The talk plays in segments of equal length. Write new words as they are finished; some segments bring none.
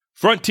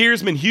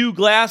Frontiersman Hugh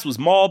Glass was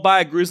mauled by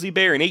a grizzly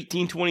bear in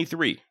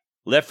 1823.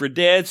 Left for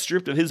dead,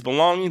 stripped of his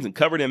belongings, and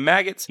covered in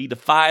maggots, he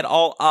defied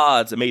all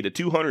odds and made a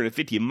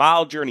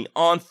 250-mile journey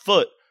on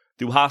foot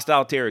through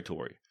hostile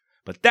territory.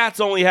 But that's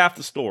only half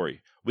the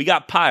story. We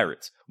got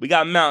pirates, we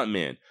got mountain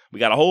men, we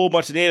got a whole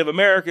bunch of Native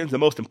Americans, and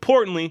most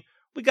importantly,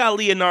 we got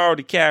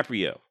Leonardo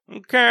DiCaprio.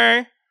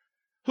 Okay?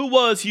 Who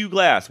was Hugh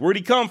Glass? Where'd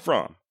he come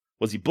from?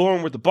 Was he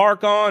born with the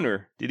bark on,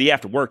 or did he have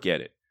to work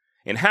at it?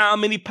 And how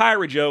many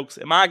pirate jokes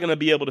am I going to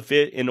be able to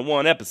fit into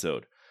one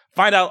episode?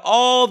 Find out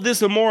all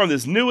this and more on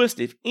this newest,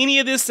 if any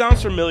of this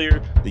sounds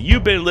familiar, then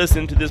you've been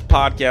listening to this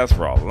podcast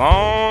for a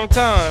long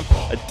time,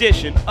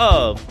 edition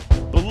of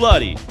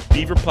Bloody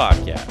Beaver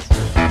Podcast.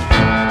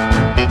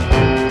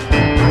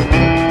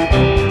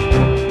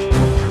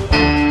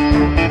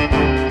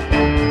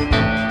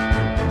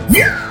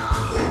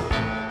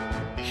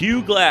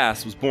 Hugh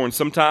Glass was born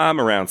sometime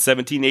around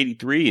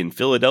 1783 in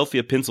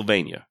Philadelphia,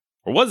 Pennsylvania.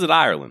 Or was it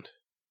Ireland?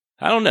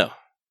 I don't know.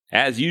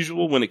 As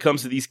usual, when it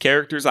comes to these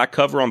characters I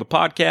cover on the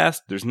podcast,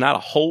 there's not a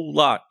whole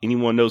lot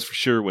anyone knows for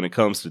sure when it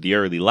comes to the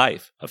early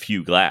life of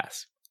Hugh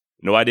Glass.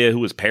 No idea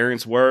who his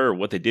parents were or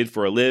what they did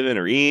for a living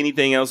or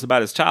anything else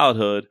about his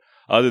childhood,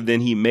 other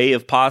than he may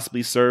have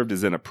possibly served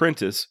as an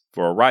apprentice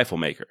for a rifle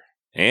maker.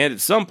 And at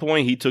some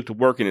point, he took to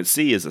working at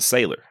sea as a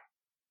sailor.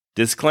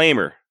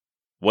 Disclaimer.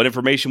 What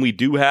information we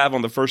do have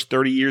on the first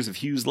 30 years of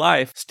Hugh's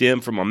life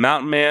stem from a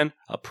mountain man,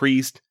 a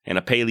priest, and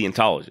a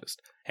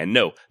paleontologist. And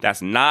no,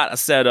 that's not a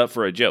setup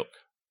for a joke.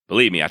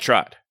 Believe me, I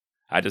tried.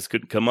 I just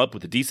couldn't come up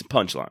with a decent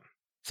punchline.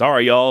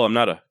 Sorry, y'all, I'm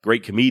not a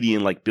great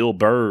comedian like Bill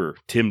Burr, or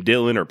Tim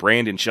Dillon, or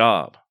Brandon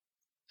Schaub.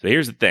 So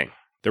here's the thing.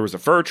 There was a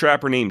fur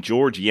trapper named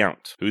George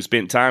Yount, who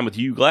spent time with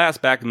Hugh Glass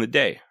back in the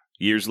day.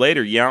 Years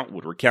later, Yount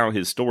would recount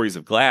his stories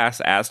of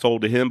Glass as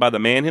told to him by the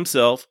man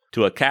himself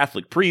to a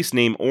Catholic priest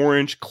named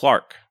Orange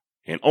Clark.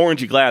 And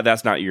Orange, you glad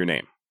that's not your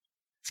name.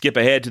 Skip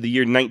ahead to the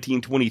year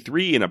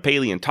 1923 and a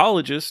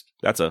paleontologist,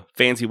 that's a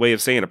fancy way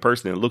of saying a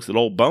person that looks at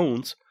old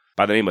bones,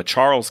 by the name of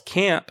Charles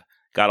Camp,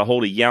 got a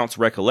hold of Yount's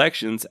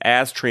recollections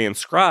as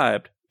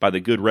transcribed by the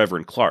good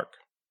Reverend Clark.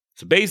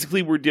 So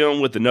basically we're dealing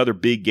with another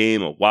big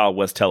game of Wild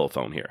West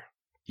telephone here.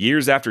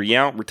 Years after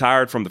Yount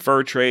retired from the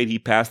fur trade, he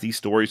passed these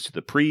stories to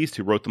the priest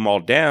who wrote them all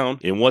down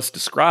in what's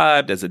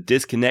described as a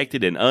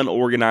disconnected and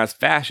unorganized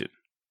fashion.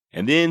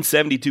 And then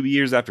 72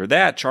 years after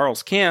that,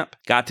 Charles Camp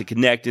got to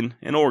connecting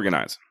and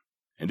organizing.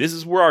 And this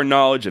is where our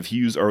knowledge of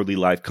Hugh's early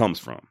life comes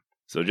from.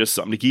 So just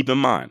something to keep in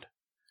mind.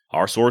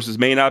 Our sources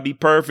may not be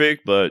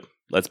perfect, but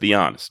let's be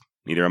honest,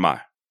 neither am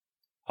I.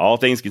 All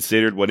things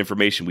considered, what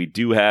information we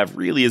do have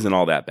really isn't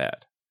all that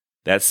bad.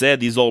 That said,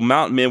 these old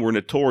mountain men were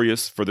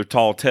notorious for their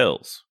tall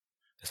tales.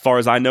 As far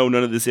as I know,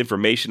 none of this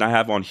information I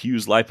have on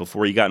Hugh's life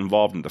before he got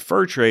involved in the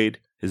fur trade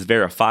is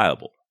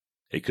verifiable.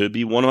 It could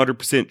be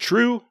 100%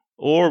 true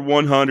or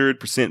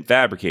 100%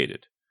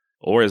 fabricated.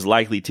 Or, as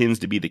likely tends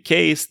to be the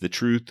case, the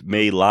truth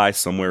may lie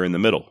somewhere in the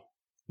middle.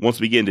 Once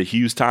we get into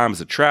Hugh's time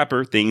as a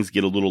trapper, things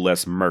get a little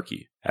less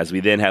murky, as we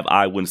then have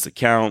eyewitness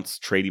accounts,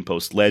 trading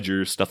post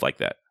ledgers, stuff like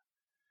that.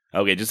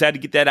 Okay, just had to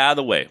get that out of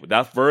the way.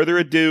 Without further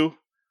ado,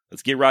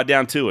 let's get right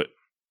down to it.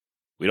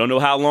 We don't know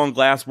how long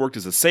Glass worked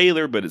as a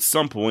sailor, but at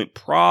some point,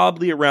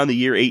 probably around the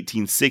year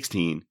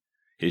 1816,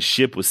 his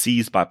ship was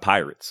seized by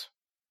pirates.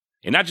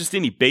 And not just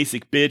any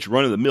basic bitch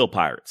run-of-the-mill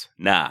pirates.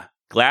 Nah,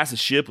 Glass's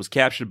ship was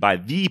captured by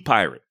the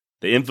pirate,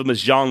 the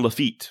infamous Jean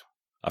Lafitte,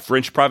 a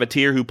French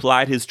privateer who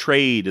plied his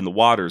trade in the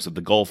waters of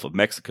the Gulf of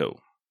Mexico.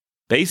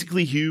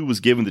 Basically, Hugh was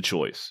given the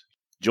choice.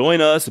 Join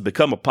us and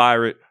become a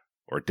pirate,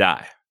 or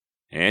die.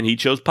 And he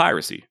chose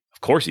piracy. Of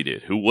course he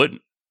did. Who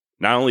wouldn't?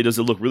 Not only does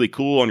it look really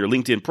cool on your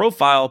LinkedIn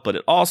profile, but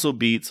it also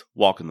beats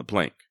walking the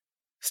plank.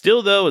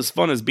 Still though, as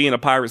fun as being a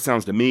pirate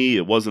sounds to me,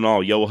 it wasn't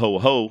all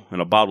yo-ho-ho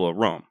and a bottle of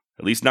rum.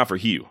 At least not for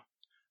Hugh.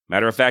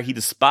 Matter of fact, he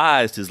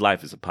despised his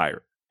life as a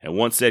pirate, and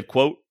once said,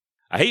 quote,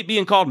 "I hate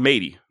being called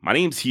matey. My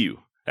name's Hugh.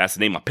 That's the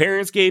name my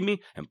parents gave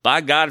me, and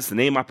by God, it's the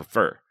name I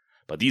prefer.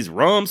 But these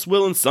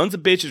rum-swilling sons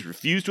of bitches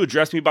refuse to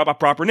address me by my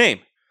proper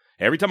name.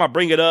 Every time I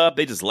bring it up,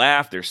 they just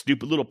laugh their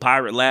stupid little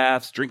pirate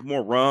laughs, drink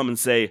more rum, and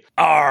say,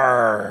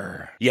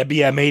 'Arr! Ya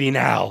be a matey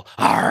now.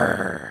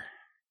 Arr!'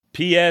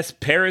 P.S.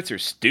 Parrots are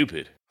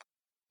stupid."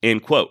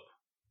 End quote.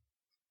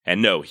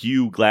 And no,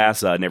 Hugh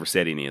Glass never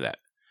said any of that.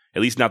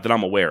 At least not that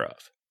I'm aware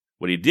of.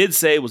 What he did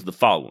say was the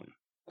following,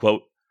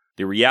 quote,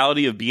 "The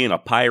reality of being a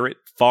pirate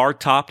far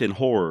topped in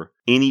horror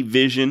any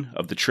vision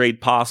of the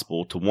trade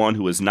possible to one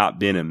who has not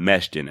been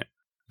enmeshed in it.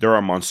 There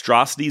are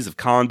monstrosities of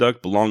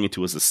conduct belonging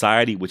to a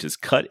society which has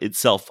cut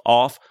itself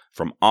off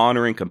from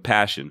honor and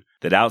compassion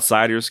that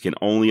outsiders can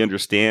only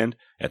understand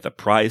at the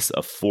price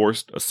of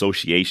forced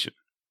association."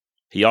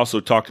 He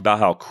also talked about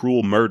how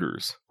cruel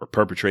murders were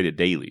perpetrated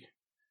daily.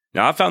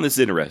 Now, I found this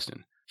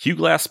interesting. Hugh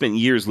Glass spent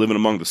years living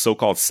among the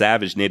so-called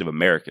savage Native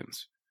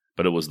Americans,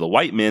 but it was the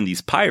white men,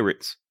 these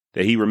pirates,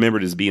 that he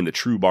remembered as being the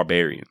true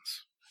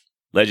barbarians.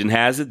 Legend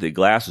has it that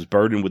Glass was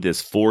burdened with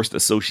this forced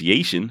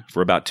association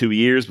for about 2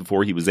 years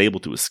before he was able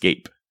to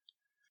escape.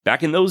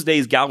 Back in those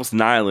days,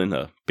 Galveston Island,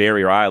 a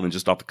barrier island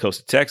just off the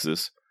coast of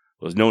Texas,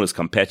 was known as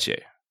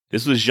Campeche.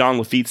 This was Jean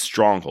Lafitte's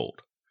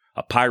stronghold,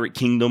 a pirate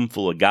kingdom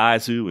full of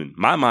guys who, in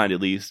my mind at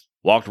least,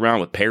 walked around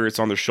with parrots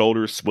on their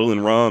shoulders,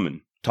 swilling rum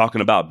and talking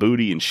about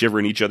booty and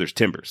shivering each other's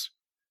timbers.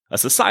 A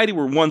society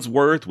where one's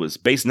worth was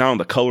based not on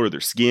the color of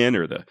their skin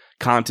or the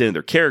content of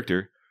their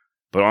character,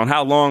 but on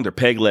how long their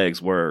peg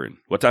legs were and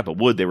what type of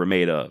wood they were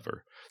made of,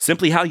 or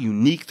simply how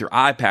unique their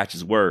eye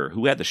patches were,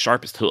 who had the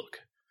sharpest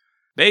hook.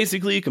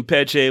 Basically,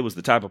 Campeche was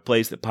the type of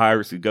place that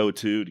pirates could go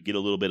to get a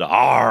little bit of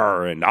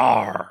arr and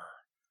arr.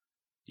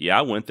 Yeah,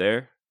 I went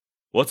there.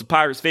 What's a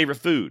pirate's favorite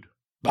food?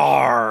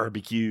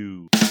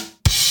 Barbecue.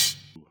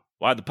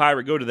 Why'd the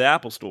pirate go to the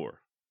Apple store?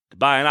 To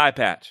buy an eye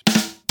patch.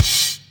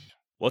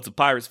 What's a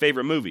pirate's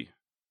favorite movie?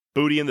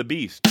 Booty and the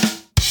Beast.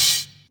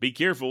 Be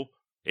careful,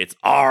 it's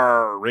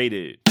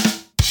R-rated.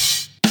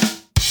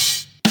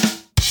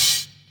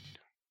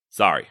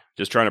 Sorry,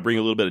 just trying to bring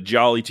a little bit of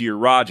jolly to your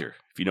Roger,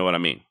 if you know what I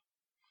mean.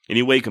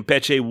 Anyway,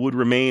 Campeche would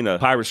remain a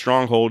pirate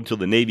stronghold until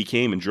the Navy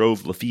came and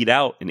drove Lafitte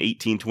out in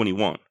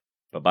 1821.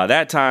 But by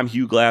that time,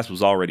 Hugh Glass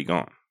was already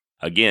gone.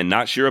 Again,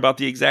 not sure about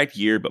the exact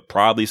year, but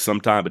probably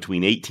sometime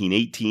between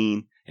 1818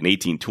 and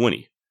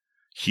 1820.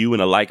 Hugh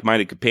and a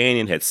like-minded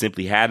companion had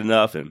simply had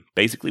enough and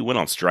basically went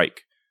on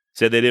strike.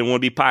 Said they didn't want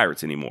to be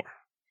pirates anymore.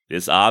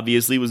 This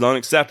obviously was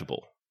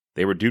unacceptable.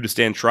 They were due to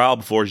stand trial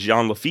before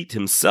Jean Lafitte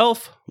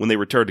himself when they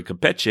returned to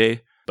Campeche,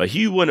 but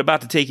Hugh wasn't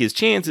about to take his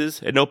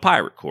chances at no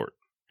pirate court,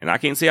 and I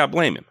can't say I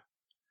blame him.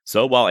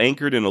 So while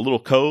anchored in a little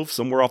cove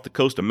somewhere off the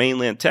coast of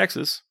mainland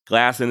Texas,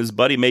 Glass and his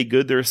buddy made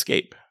good their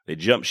escape. They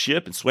jumped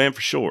ship and swam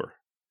for shore,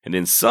 and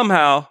then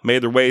somehow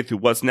made their way through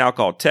what's now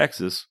called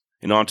Texas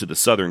and onto the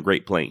southern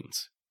Great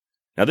Plains.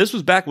 Now this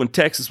was back when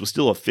Texas was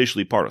still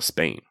officially part of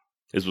Spain.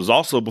 This was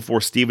also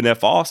before Stephen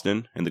F.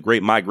 Austin and the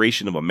Great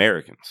Migration of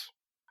Americans.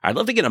 I'd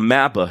love to get a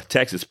map of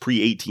Texas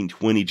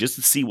pre-1820 just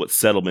to see what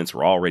settlements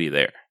were already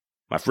there.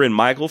 My friend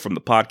Michael from the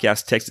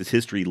podcast Texas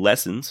History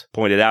Lessons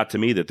pointed out to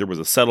me that there was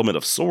a settlement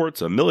of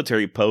sorts, a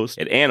military post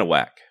at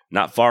Anahuac,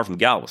 not far from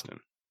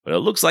Galveston. But it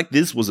looks like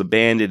this was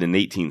abandoned in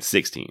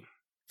 1816.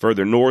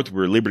 Further north,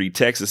 where Liberty,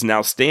 Texas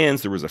now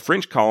stands, there was a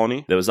French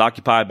colony that was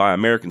occupied by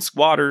American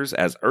squatters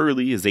as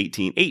early as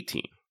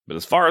 1818. But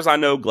as far as I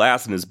know,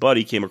 Glass and his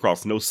buddy came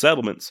across no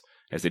settlements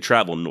as they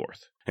traveled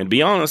north. And to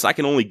be honest, I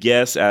can only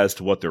guess as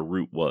to what their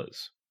route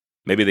was.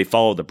 Maybe they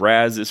followed the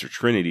Brazos or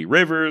Trinity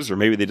rivers, or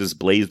maybe they just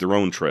blazed their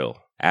own trail,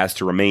 as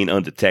to remain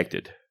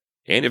undetected.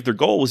 And if their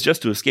goal was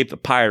just to escape the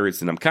pirates,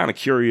 then I'm kind of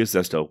curious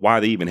as to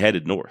why they even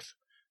headed north.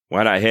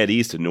 Why not head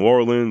east to New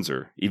Orleans,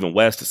 or even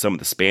west to some of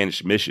the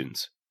Spanish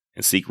missions,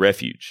 and seek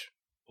refuge?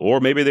 Or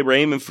maybe they were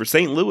aiming for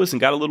St. Louis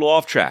and got a little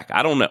off track,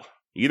 I don't know.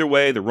 Either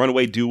way, the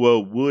runaway duo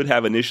would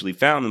have initially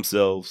found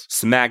themselves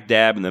smack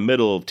dab in the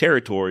middle of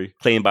territory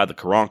claimed by the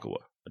Karankawa,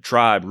 a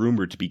tribe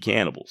rumored to be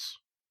cannibals.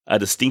 A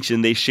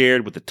distinction they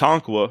shared with the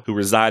Tonkawa, who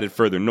resided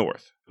further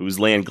north, whose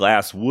land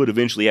Glass would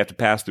eventually have to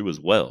pass through as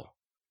well.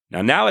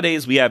 Now,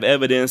 nowadays, we have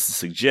evidence to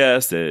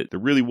suggest that there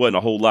really wasn't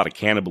a whole lot of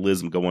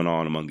cannibalism going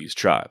on among these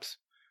tribes.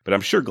 But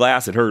I'm sure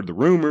Glass had heard the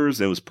rumors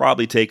and was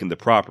probably taking the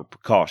proper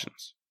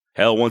precautions.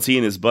 Hell, once he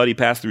and his buddy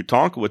passed through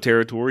Tonkawa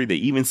territory, they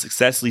even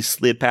successfully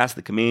slid past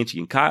the Comanche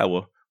and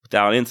Kiowa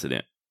without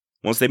incident.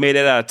 Once they made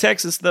it out of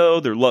Texas,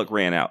 though, their luck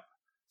ran out.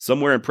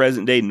 Somewhere in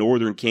present-day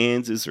northern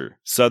Kansas or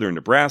southern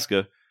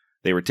Nebraska,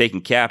 they were taken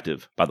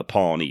captive by the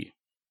Pawnee.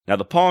 Now,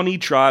 the Pawnee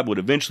tribe would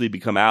eventually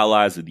become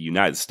allies of the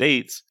United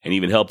States and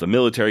even help the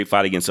military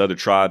fight against other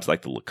tribes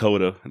like the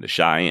Lakota and the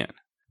Cheyenne.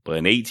 But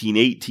in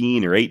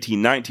 1818 or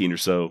 1819 or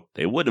so,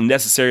 they wouldn't have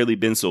necessarily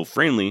been so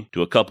friendly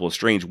to a couple of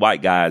strange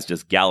white guys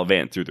just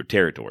gallivanting through their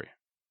territory.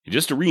 And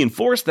just to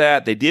reinforce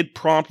that, they did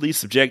promptly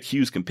subject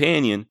Hugh's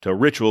companion to a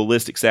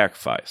ritualistic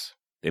sacrifice.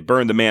 They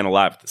burned the man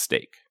alive at the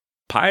stake.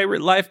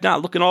 Pirate life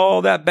not looking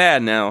all that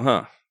bad now,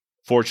 huh?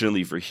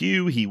 Fortunately for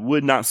Hugh, he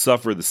would not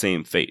suffer the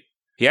same fate.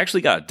 He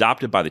actually got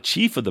adopted by the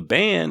chief of the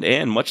band,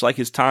 and much like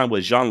his time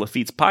with Jean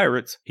Lafitte's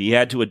pirates, he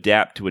had to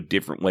adapt to a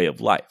different way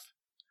of life.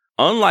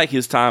 Unlike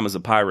his time as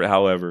a pirate,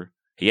 however,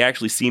 he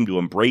actually seemed to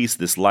embrace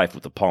this life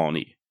with the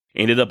Pawnee.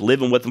 Ended up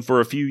living with them for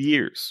a few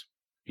years.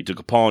 He took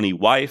a Pawnee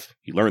wife,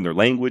 he learned their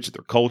language,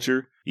 their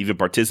culture, even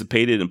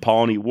participated in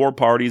Pawnee war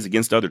parties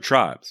against other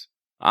tribes.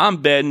 I'm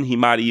betting he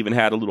might have even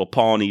had a little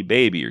Pawnee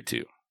baby or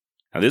two.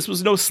 Now, this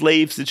was no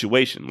slave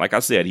situation. Like I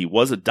said, he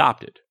was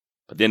adopted.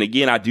 But then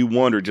again, I do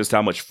wonder just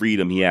how much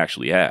freedom he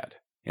actually had.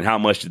 And how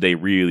much did they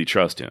really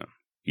trust him?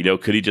 You know,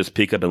 could he just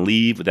pick up and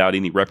leave without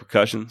any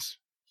repercussions?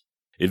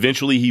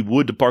 Eventually, he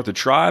would depart the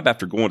tribe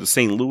after going to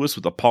St. Louis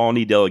with a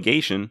Pawnee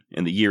delegation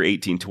in the year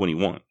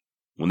 1821.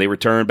 When they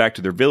returned back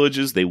to their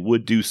villages, they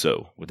would do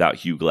so without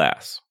Hugh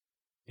Glass.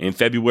 In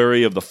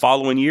February of the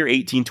following year,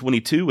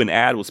 1822, an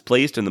ad was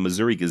placed in the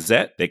Missouri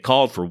Gazette that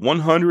called for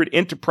 100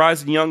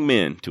 enterprising young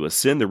men to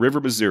ascend the River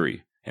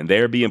Missouri and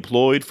there be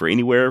employed for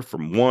anywhere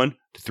from 1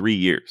 to 3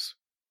 years.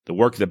 The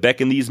work that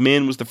beckoned these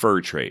men was the fur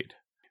trade.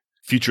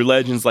 Future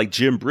legends like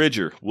Jim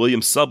Bridger,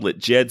 William Sublett,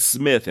 Jed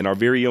Smith, and our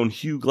very own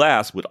Hugh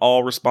Glass would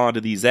all respond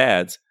to these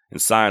ads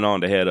and sign on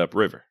to head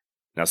upriver.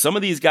 Now, some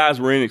of these guys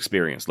were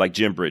inexperienced, like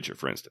Jim Bridger,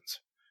 for instance.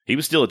 He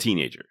was still a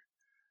teenager.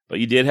 But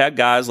you did have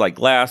guys like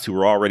Glass who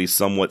were already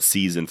somewhat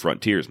seasoned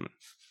frontiersmen.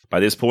 By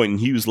this point in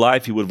Hugh's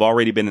life, he would have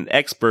already been an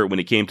expert when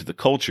it came to the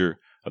culture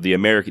of the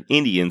American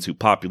Indians who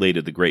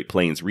populated the Great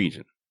Plains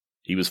region.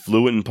 He was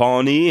fluent in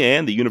Pawnee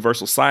and the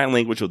universal sign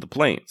language of the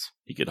plains.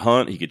 He could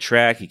hunt, he could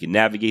track, he could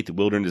navigate the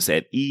wilderness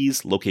at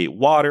ease, locate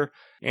water,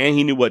 and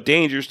he knew what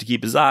dangers to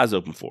keep his eyes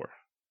open for.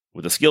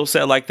 With a skill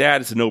set like that,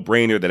 it's a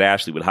no-brainer that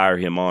Ashley would hire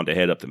him on to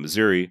head up the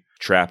Missouri,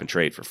 trap and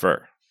trade for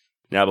fur.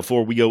 Now,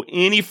 before we go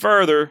any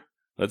further,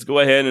 let's go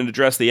ahead and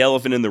address the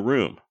elephant in the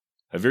room.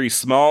 A very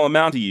small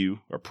amount of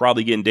you are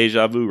probably getting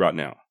deja vu right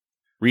now.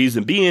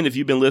 Reason being, if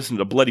you've been listening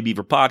to Bloody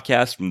Beaver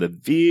podcast from the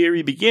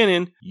very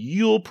beginning,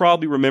 you'll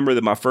probably remember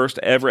that my first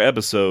ever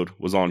episode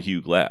was on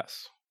Hugh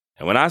Glass.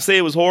 And when I say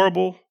it was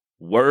horrible,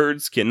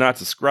 words cannot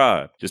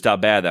describe just how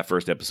bad that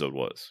first episode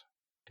was.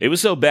 It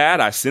was so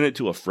bad, I sent it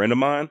to a friend of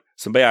mine,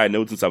 somebody I had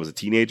known since I was a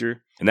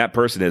teenager, and that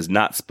person has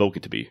not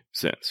spoken to me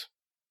since.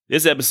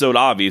 This episode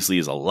obviously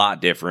is a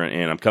lot different,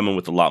 and I'm coming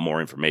with a lot more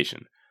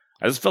information.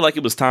 I just felt like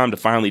it was time to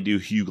finally do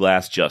Hugh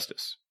Glass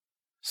justice.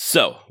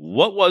 So,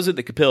 what was it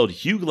that compelled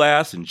Hugh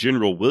Glass and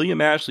General William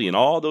Ashley and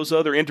all those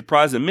other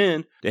enterprising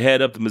men to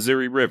head up the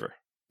Missouri River?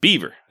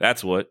 Beaver,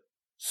 that's what.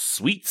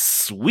 Sweet,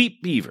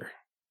 sweet beaver.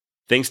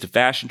 Thanks to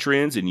fashion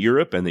trends in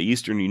Europe and the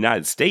eastern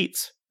United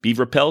States,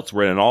 beaver pelts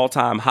were at an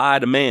all-time high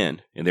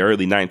demand in the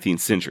early 19th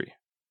century.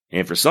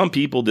 And for some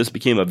people, this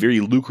became a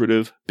very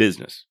lucrative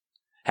business.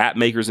 Hat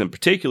makers in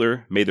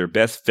particular made their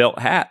best felt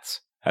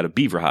hats out of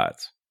beaver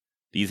hides.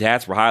 These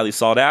hats were highly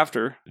sought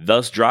after,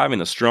 thus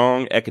driving a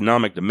strong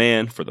economic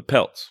demand for the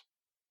pelts.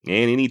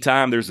 And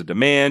anytime there's a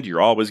demand, you're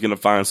always going to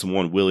find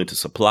someone willing to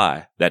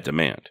supply that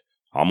demand,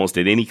 almost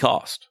at any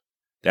cost.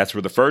 That's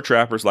where the fur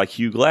trappers like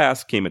Hugh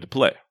Glass came into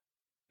play.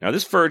 Now,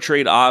 this fur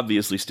trade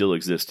obviously still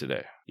exists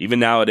today. Even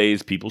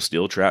nowadays, people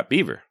still trap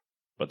beaver.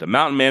 But the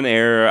Mountain Man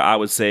era, I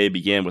would say,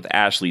 began with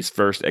Ashley's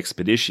first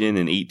expedition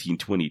in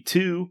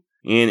 1822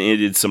 and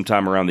ended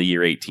sometime around the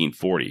year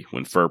 1840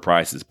 when fur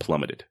prices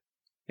plummeted.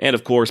 And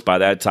of course, by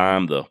that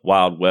time, the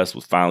Wild West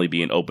was finally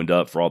being opened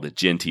up for all the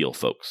genteel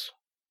folks.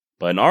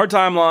 But in our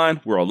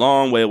timeline, we're a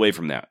long way away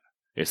from that.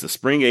 It's the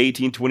spring of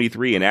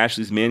 1823 and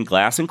Ashley's men,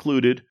 Glass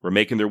included, were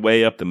making their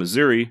way up the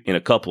Missouri in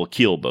a couple of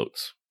keel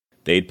boats.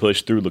 They'd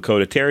push through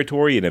Lakota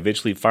territory and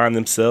eventually find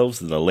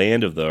themselves in the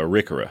land of the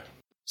Arikara,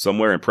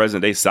 somewhere in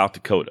present-day South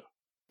Dakota.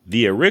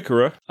 The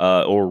Arikara,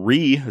 or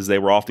Ree as they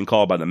were often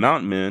called by the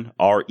mountain men,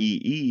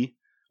 R-E-E,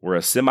 were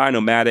a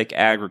semi-nomadic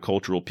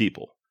agricultural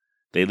people.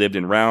 They lived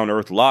in round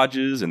earth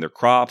lodges, and their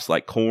crops,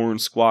 like corn,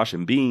 squash,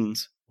 and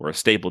beans, were a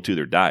staple to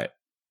their diet.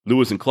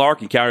 Lewis and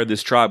Clark encountered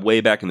this tribe way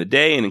back in the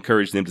day and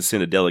encouraged them to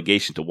send a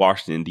delegation to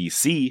Washington,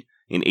 D.C.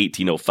 in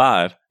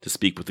 1805 to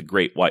speak with the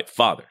Great White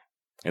Father.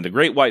 And the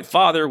Great White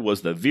Father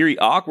was the very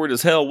awkward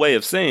as hell way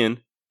of saying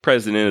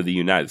President of the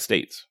United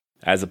States,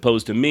 as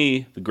opposed to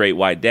me, the Great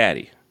White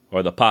Daddy,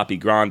 or the Papi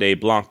Grande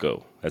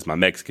Blanco, as my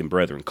Mexican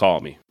brethren call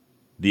me.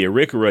 The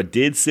Arikara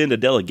did send a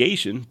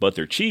delegation, but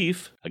their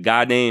chief, a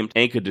guy named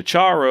Anka de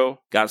Charo,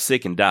 got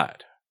sick and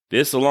died.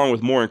 This, along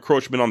with more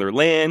encroachment on their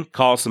land,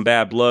 caused some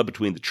bad blood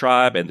between the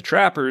tribe and the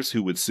trappers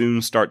who would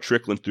soon start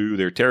trickling through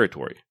their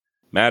territory.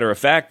 Matter of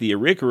fact, the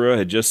Arikara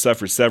had just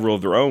suffered several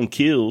of their own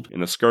killed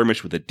in a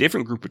skirmish with a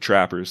different group of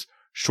trappers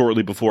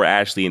shortly before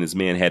Ashley and his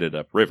men headed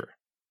upriver.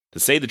 To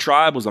say the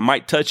tribe was a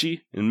mite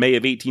touchy in May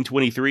of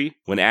 1823,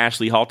 when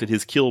Ashley halted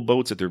his kill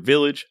boats at their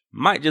village,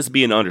 might just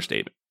be an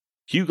understatement.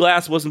 Hugh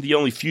Glass wasn't the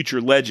only future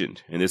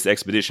legend in this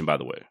expedition, by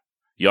the way.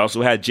 You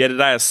also had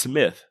Jedediah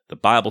Smith, the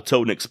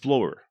Bible-toting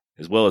explorer,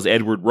 as well as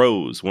Edward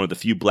Rose, one of the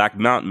few black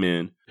mountain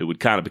men who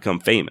would kind of become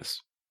famous.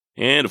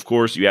 And, of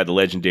course, you had the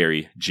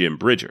legendary Jim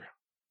Bridger.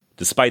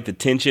 Despite the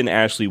tension,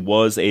 Ashley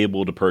was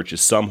able to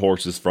purchase some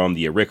horses from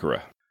the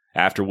Arikara,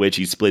 after which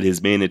he split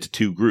his men into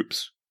two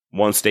groups,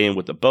 one staying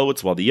with the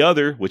boats, while the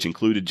other, which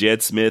included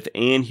Jed Smith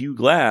and Hugh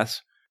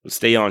Glass, would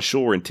stay on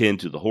shore and tend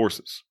to the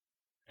horses.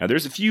 Now,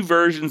 there's a few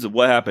versions of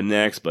what happened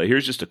next, but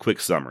here's just a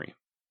quick summary.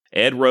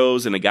 Ed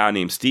Rose and a guy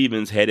named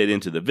Stevens headed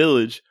into the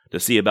village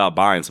to see about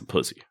buying some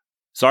pussy.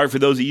 Sorry for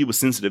those of you with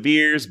sensitive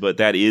ears, but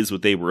that is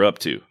what they were up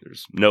to.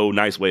 There's no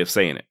nice way of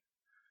saying it.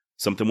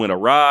 Something went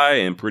awry,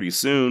 and pretty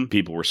soon,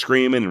 people were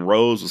screaming, and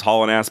Rose was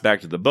hauling ass back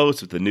to the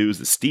boats with the news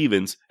that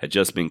Stevens had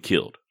just been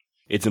killed.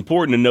 It's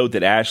important to note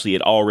that Ashley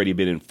had already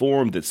been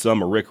informed that some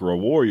Arikara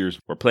warriors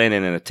were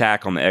planning an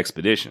attack on the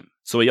expedition,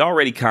 so he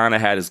already kind of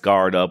had his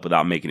guard up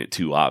without making it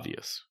too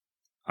obvious.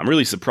 I'm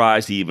really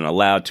surprised he even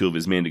allowed two of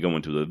his men to go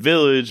into the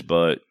village,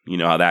 but you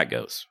know how that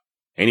goes.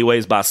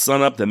 Anyways, by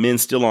sunup, the men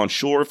still on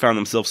shore found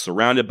themselves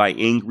surrounded by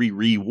angry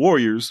Ree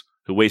warriors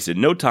who wasted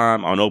no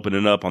time on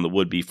opening up on the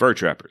would-be fur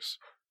trappers.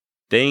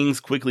 Things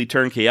quickly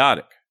turned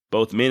chaotic.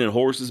 Both men and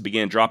horses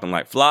began dropping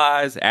like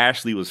flies.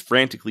 Ashley was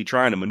frantically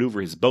trying to maneuver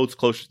his boats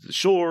closer to the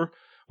shore,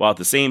 while at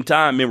the same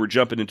time men were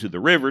jumping into the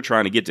river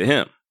trying to get to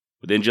him.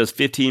 Within just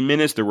 15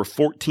 minutes, there were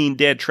 14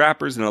 dead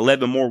trappers and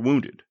 11 more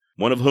wounded,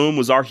 one of whom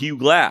was our Hugh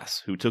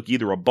Glass, who took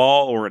either a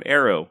ball or an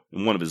arrow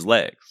in one of his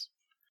legs.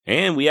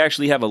 And we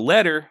actually have a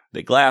letter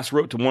that Glass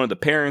wrote to one of the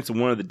parents of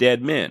one of the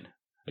dead men,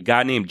 a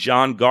guy named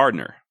John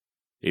Gardner.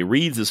 It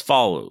reads as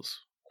follows,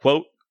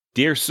 quote,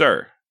 "Dear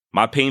Sir,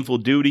 my painful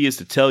duty is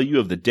to tell you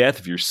of the death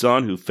of your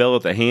son who fell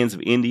at the hands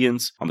of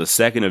Indians on the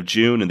 2nd of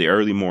June in the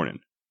early morning.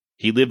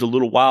 He lived a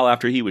little while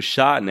after he was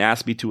shot and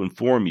asked me to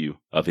inform you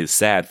of his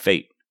sad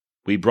fate.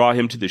 We brought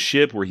him to the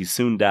ship where he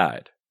soon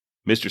died.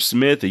 Mr.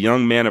 Smith, a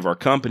young man of our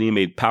company,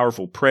 made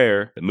powerful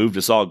prayer that moved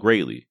us all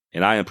greatly,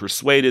 and I am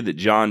persuaded that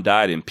John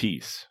died in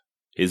peace.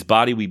 His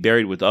body we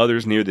buried with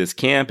others near this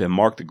camp and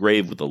marked the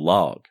grave with a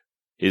log.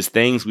 His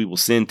things we will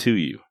send to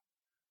you.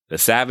 The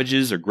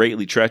savages are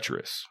greatly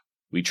treacherous.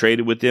 We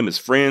traded with them as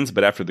friends,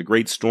 but after the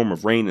great storm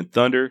of rain and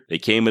thunder, they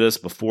came at us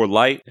before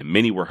light, and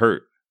many were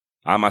hurt.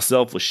 I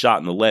myself was shot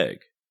in the leg.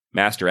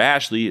 Master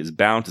Ashley is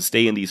bound to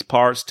stay in these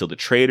parts till the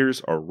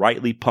traitors are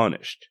rightly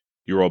punished.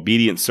 Your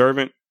obedient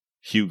servant,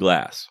 Hugh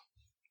Glass."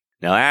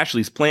 Now,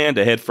 Ashley's plan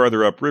to head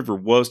further upriver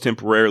was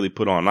temporarily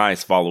put on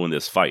ice following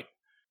this fight.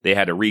 They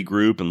had to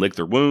regroup and lick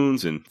their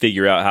wounds and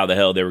figure out how the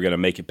hell they were going to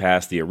make it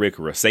past the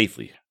Arikara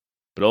safely.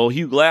 But old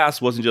Hugh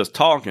Glass wasn't just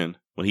talking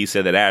when he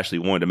said that Ashley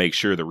wanted to make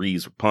sure the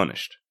Reeves were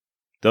punished.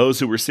 Those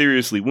who were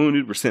seriously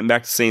wounded were sent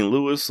back to St.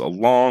 Louis,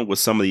 along with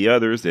some of the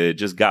others that had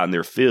just gotten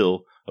their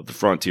fill of the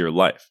frontier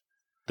life.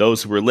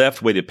 Those who were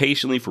left waited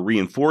patiently for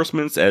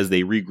reinforcements as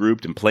they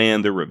regrouped and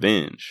planned their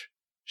revenge.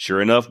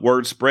 Sure enough,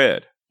 word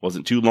spread.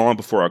 Wasn't too long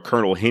before our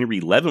Colonel Henry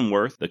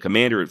Leavenworth, the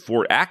commander at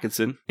Fort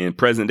Atkinson in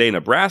present-day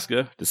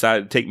Nebraska,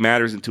 decided to take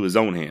matters into his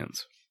own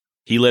hands.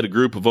 He led a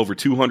group of over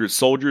 200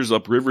 soldiers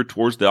upriver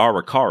towards the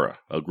Arikara,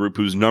 a group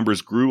whose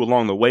numbers grew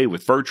along the way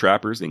with fur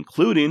trappers,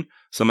 including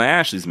some of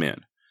Ashley's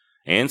men,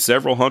 and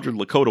several hundred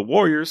Lakota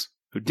warriors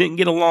who didn't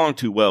get along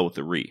too well with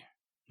the Ree.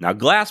 Now,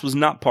 Glass was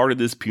not part of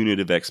this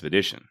punitive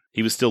expedition.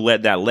 He was still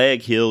led that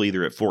leg hill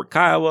either at Fort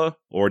Kiowa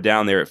or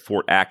down there at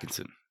Fort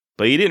Atkinson,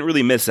 but he didn't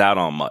really miss out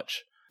on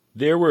much.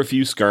 There were a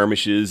few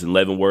skirmishes, and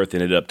Leavenworth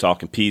ended up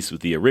talking peace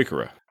with the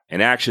Arikara, an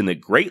action that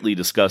greatly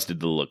disgusted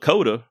the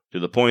Lakota to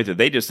the point that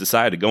they just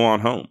decided to go on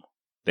home.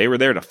 They were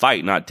there to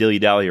fight, not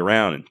dilly-dally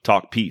around and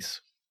talk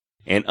peace.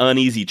 An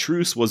uneasy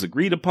truce was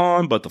agreed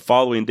upon, but the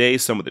following day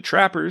some of the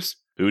trappers,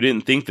 who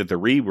didn't think that the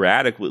Ree were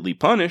adequately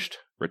punished,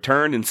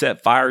 returned and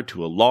set fire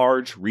to a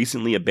large,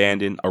 recently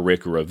abandoned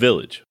Arikara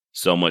village.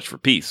 So much for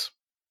peace.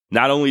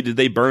 Not only did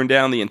they burn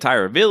down the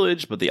entire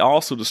village, but they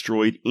also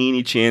destroyed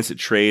any chance at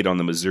trade on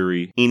the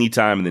Missouri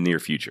anytime in the near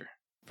future.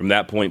 From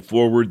that point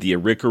forward, the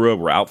Arikara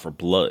were out for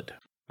blood,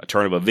 a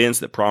turn of events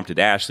that prompted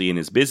Ashley and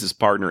his business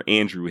partner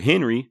Andrew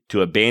Henry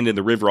to abandon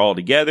the river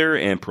altogether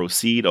and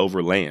proceed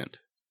overland.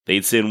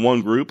 They'd send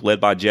one group, led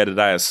by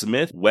Jedediah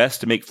Smith,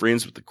 west to make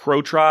friends with the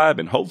Crow tribe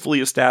and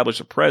hopefully establish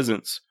a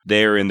presence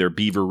there in their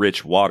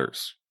beaver-rich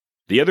waters.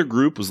 The other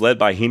group was led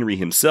by Henry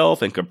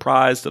himself and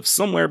comprised of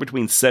somewhere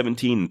between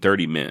 17 and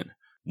 30 men,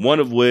 one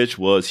of which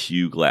was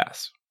Hugh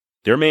Glass.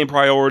 Their main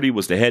priority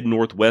was to head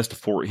northwest to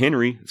Fort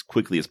Henry as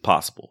quickly as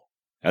possible.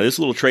 Now, this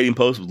little trading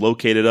post was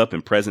located up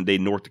in present-day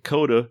North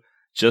Dakota,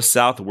 just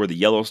south of where the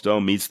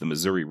Yellowstone meets the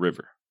Missouri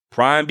River.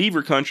 Prime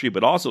beaver country,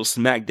 but also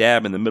smack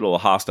dab in the middle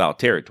of hostile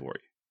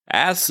territory.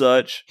 As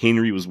such,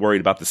 Henry was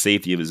worried about the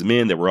safety of his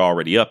men that were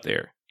already up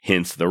there,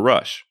 hence the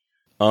rush.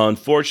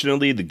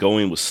 Unfortunately, the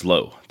going was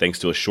slow, thanks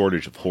to a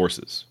shortage of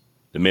horses.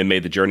 The men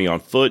made the journey on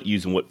foot,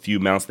 using what few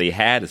mounts they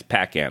had as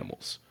pack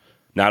animals.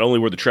 Not only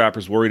were the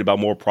trappers worried about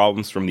more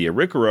problems from the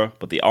Arikara,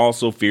 but they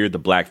also feared the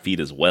Blackfeet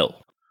as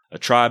well, a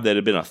tribe that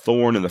had been a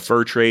thorn in the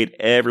fur trade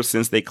ever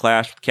since they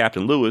clashed with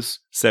Captain Lewis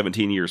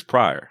 17 years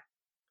prior.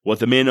 What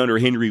the men under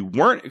Henry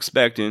weren't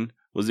expecting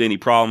was any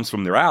problems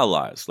from their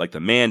allies, like the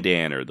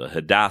Mandan or the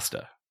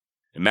Hadassah.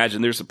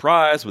 Imagine their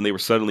surprise when they were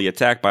suddenly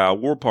attacked by a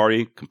war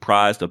party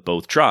comprised of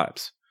both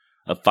tribes,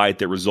 a fight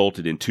that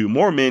resulted in 2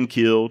 more men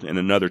killed and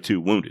another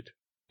 2 wounded.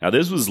 Now,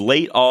 this was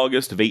late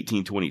August of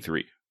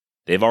 1823.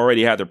 They've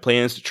already had their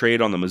plans to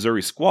trade on the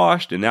Missouri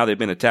squashed, and now they've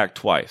been attacked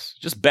twice.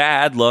 Just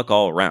bad luck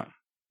all around.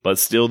 But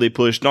still they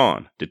pushed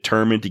on,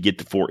 determined to get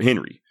to Fort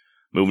Henry,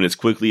 moving as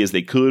quickly as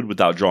they could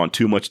without drawing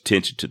too much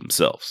attention to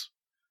themselves.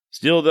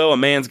 Still, though, a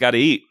man's got to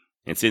eat.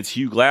 And since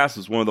Hugh Glass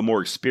was one of the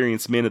more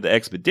experienced men of the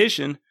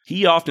expedition,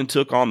 he often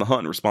took on the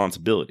hunting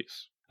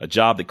responsibilities, a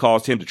job that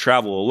caused him to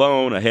travel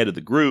alone ahead of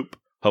the group,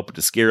 hoping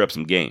to scare up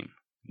some game,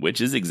 which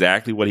is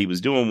exactly what he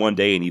was doing one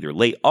day in either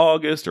late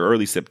August or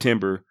early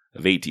September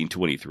of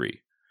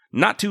 1823,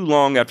 not too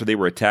long after they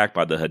were attacked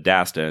by the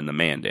Hadassah and the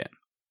Mandan.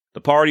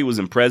 The party was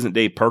in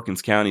present-day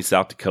Perkins County,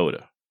 South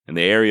Dakota, in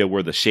the area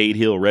where the Shade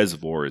Hill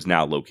Reservoir is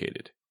now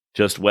located,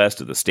 just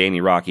west of the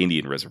Standing Rock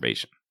Indian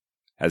Reservation.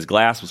 As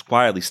Glass was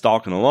quietly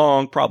stalking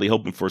along, probably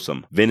hoping for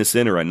some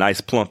venison or a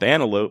nice plump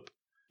antelope,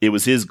 it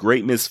was his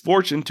great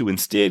misfortune to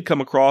instead come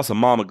across a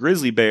mama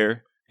grizzly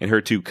bear and her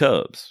 2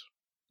 cubs.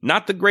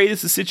 Not the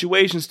greatest of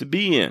situations to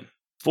be in.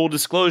 Full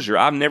disclosure,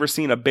 I've never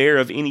seen a bear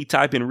of any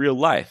type in real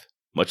life,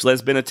 much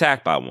less been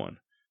attacked by one.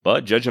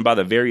 But judging by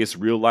the various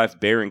real-life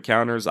bear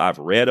encounters I've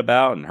read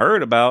about and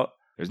heard about,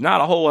 there's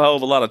not a whole hell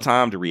of a lot of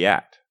time to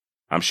react.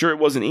 I'm sure it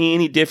wasn't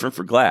any different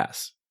for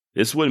Glass.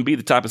 This wouldn't be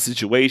the type of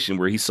situation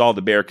where he saw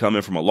the bear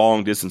coming from a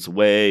long distance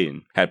away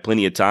and had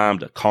plenty of time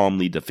to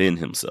calmly defend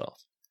himself.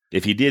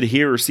 If he did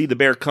hear or see the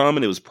bear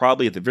coming, it was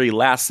probably at the very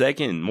last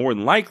second, and more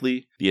than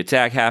likely, the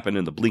attack happened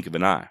in the blink of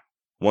an eye.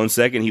 1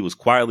 second he was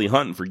quietly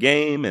hunting for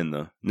game, and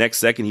the next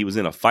second he was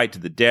in a fight to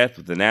the death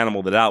with an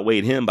animal that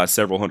outweighed him by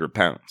several hundred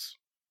pounds.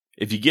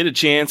 If you get a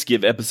chance,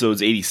 give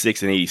episodes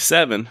 86 and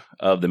 87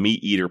 of the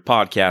Meat Eater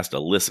podcast a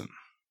listen.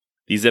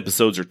 These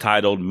episodes are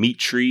titled Meat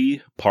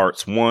Tree,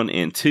 Parts 1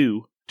 and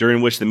 2,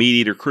 during which the Meat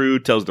Eater crew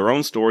tells their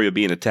own story of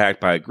being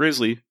attacked by a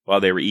grizzly while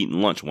they were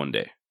eating lunch one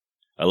day.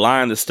 A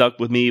line that stuck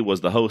with me was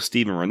the host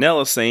Steven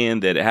Ranella saying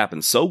that it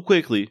happened so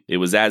quickly, it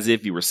was as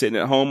if you were sitting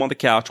at home on the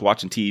couch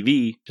watching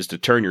TV just to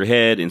turn your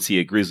head and see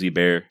a grizzly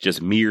bear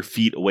just mere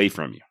feet away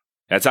from you.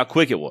 That's how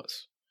quick it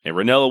was. And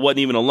Ranella wasn't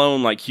even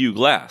alone like Hugh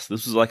Glass.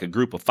 This was like a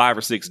group of 5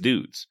 or 6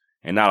 dudes,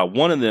 and not a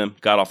one of them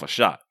got off a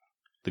shot.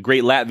 The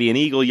great Latvian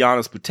eagle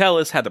Jānis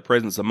Putelis had the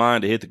presence of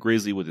mind to hit the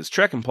grizzly with his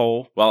trekking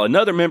pole, while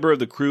another member of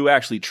the crew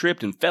actually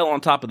tripped and fell on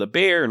top of the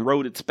bear and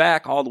rode its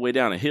back all the way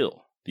down a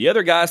hill. The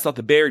other guys thought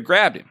the bear had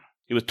grabbed him.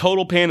 It was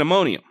total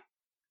pandemonium.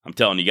 I'm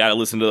telling you, got to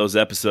listen to those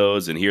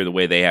episodes and hear the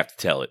way they have to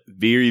tell it.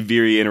 Very,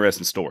 very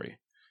interesting story.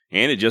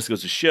 And it just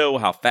goes to show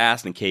how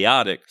fast and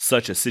chaotic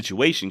such a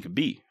situation could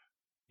be.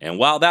 And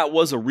while that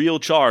was a real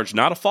charge,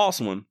 not a false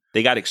one,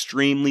 they got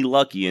extremely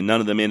lucky and none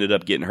of them ended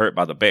up getting hurt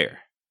by the bear.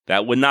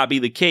 That would not be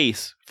the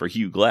case for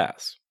Hugh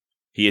Glass.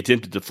 He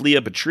attempted to flee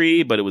up a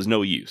tree, but it was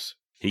no use.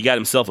 He got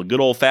himself a good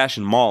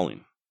old-fashioned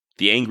mauling,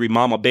 the angry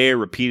mama bear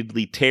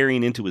repeatedly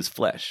tearing into his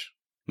flesh.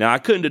 Now, I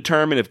couldn't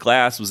determine if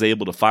Glass was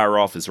able to fire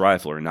off his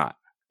rifle or not,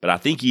 but I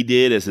think he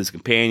did as his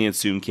companions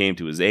soon came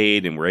to his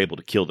aid and were able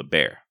to kill the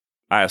bear.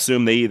 I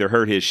assume they either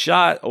heard his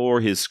shot or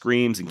his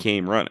screams and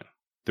came running.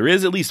 There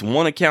is at least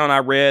one account I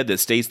read that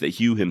states that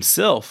Hugh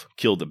himself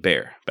killed the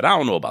bear, but I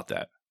don't know about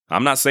that.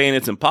 I'm not saying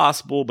it's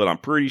impossible, but I'm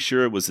pretty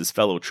sure it was his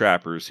fellow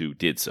trappers who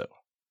did so.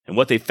 And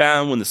what they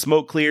found when the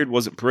smoke cleared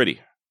wasn't pretty.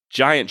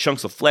 Giant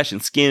chunks of flesh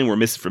and skin were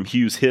missing from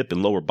Hugh's hip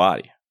and lower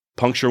body.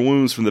 Puncture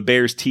wounds from the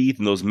bear's teeth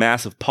and those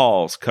massive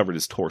paws covered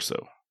his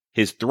torso.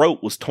 His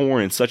throat was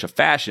torn in such a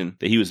fashion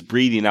that he was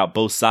breathing out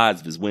both sides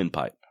of his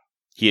windpipe.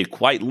 He had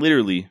quite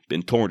literally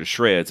been torn to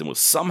shreds and was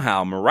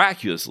somehow,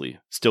 miraculously,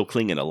 still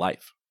clinging to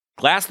life.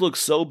 Glass looked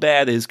so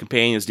bad that his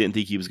companions didn't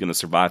think he was going to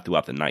survive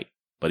throughout the night.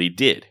 But he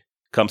did.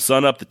 Come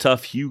sunup, the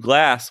tough Hugh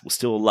Glass was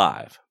still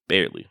alive.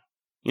 Barely.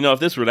 You know, if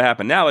this were to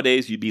happen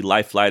nowadays, you'd be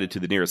life-flighted to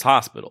the nearest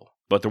hospital.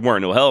 But there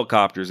weren't no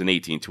helicopters in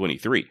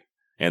 1823.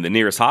 And the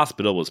nearest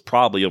hospital was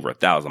probably over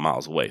 1,000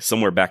 miles away,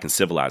 somewhere back in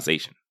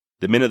civilization.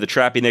 The men of the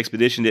trapping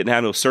expedition didn't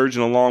have no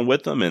surgeon along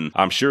with them, and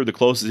I'm sure the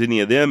closest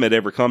any of them had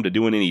ever come to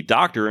doing any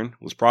doctoring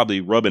was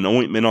probably rubbing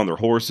ointment on their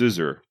horses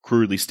or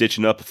crudely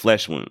stitching up a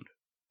flesh wound.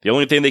 The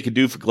only thing they could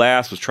do for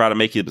Glass was try to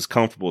make him as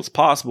comfortable as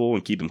possible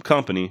and keep him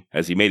company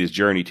as he made his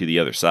journey to the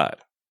other side.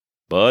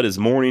 But as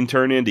morning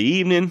turned into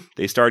evening,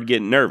 they started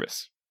getting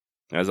nervous.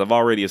 As I've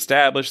already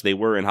established, they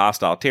were in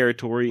hostile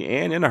territory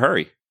and in a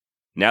hurry.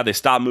 Now they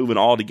stopped moving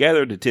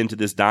altogether to tend to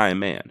this dying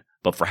man,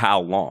 but for how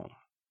long?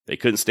 They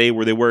couldn't stay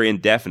where they were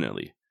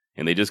indefinitely,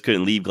 and they just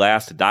couldn't leave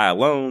Glass to die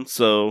alone,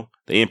 so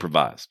they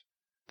improvised.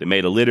 They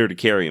made a litter to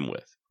carry him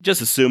with,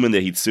 just assuming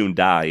that he'd soon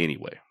die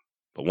anyway.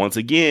 But once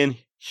again,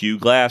 Hugh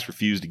Glass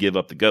refused to give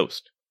up the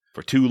ghost.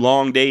 For 2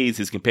 long days,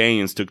 his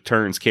companions took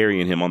turns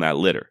carrying him on that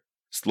litter,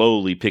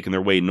 slowly picking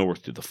their way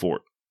north to the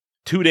fort.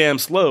 Too damn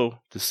slow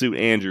to suit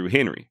Andrew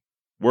Henry.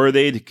 Were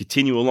they to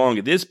continue along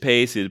at this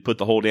pace, it'd put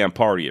the whole damn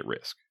party at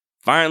risk.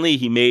 Finally,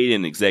 he made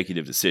an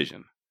executive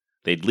decision.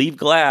 They'd leave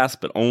Glass,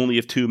 but only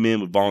if 2 men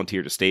would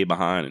volunteer to stay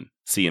behind and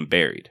see him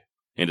buried.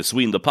 And to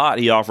sweeten the pot,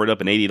 he offered up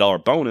an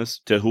 $80 bonus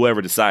to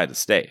whoever decided to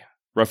stay.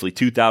 Roughly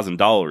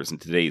 $2,000 in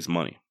today's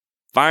money.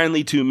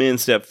 Finally, 2 men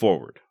stepped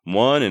forward.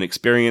 One, an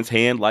experienced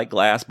hand like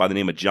Glass by the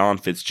name of John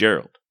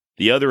Fitzgerald.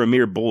 The other, a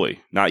mere boy,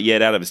 not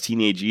yet out of his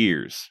teenage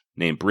years,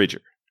 named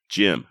Bridger.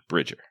 Jim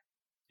Bridger.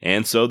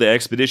 And so the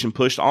expedition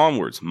pushed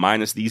onwards,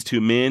 minus these 2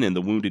 men and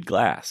the wounded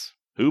Glass,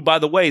 who, by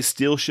the way,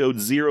 still showed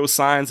 0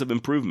 signs of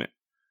improvement.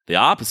 The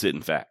opposite,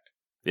 in fact.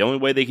 The only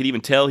way they could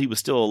even tell he was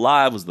still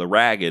alive was the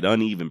ragged,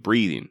 uneven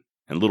breathing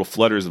and little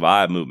flutters of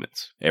eye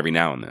movements every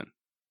now and then.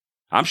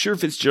 I'm sure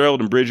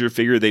Fitzgerald and Bridger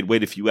figured they'd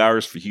wait a few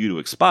hours for Hugh to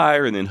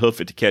expire and then hoof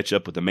it to catch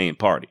up with the main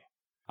party.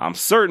 I'm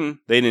certain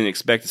they didn't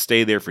expect to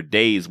stay there for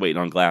days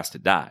waiting on Glass to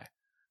die.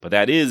 But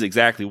that is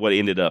exactly what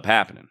ended up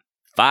happening.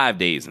 5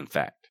 days, in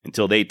fact,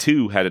 until they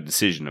too had a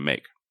decision to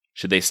make.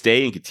 Should they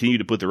stay and continue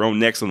to put their own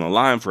necks on the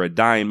line for a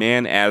dying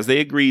man as they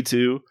agreed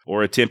to,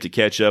 or attempt to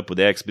catch up with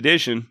the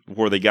expedition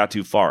before they got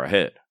too far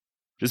ahead?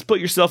 Just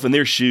put yourself in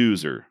their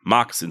shoes or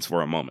moccasins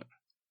for a moment.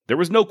 There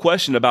was no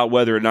question about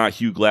whether or not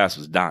Hugh Glass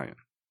was dying.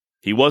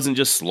 He wasn't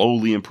just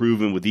slowly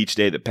improving with each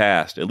day that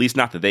passed, at least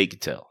not that they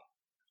could tell.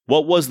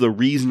 What was the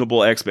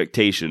reasonable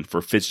expectation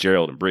for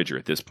Fitzgerald and Bridger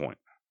at this point?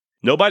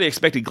 Nobody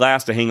expected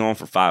Glass to hang on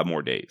for 5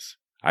 more days.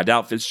 I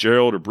doubt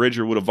Fitzgerald or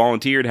Bridger would have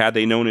volunteered had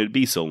they known it'd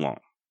be so long.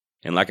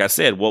 And like I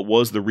said, what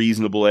was the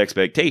reasonable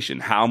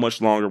expectation? How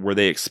much longer were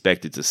they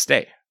expected to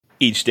stay?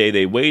 Each day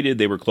they waited,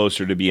 they were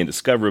closer to being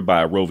discovered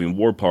by a roving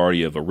war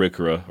party of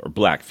Arikara or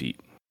Blackfeet.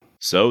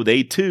 So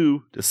they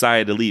too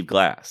decided to leave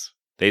Glass.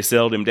 They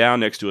settled him down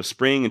next to a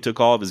spring and took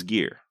all of his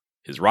gear.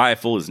 His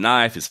rifle, his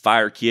knife, his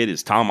fire kit,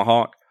 his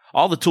tomahawk,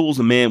 all the tools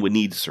a man would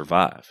need to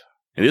survive.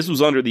 And this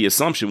was under the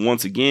assumption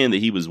once again that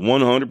he was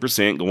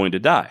 100% going to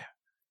die.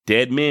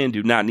 Dead men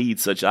do not need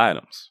such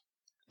items.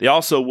 They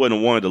also wouldn't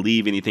have wanted to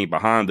leave anything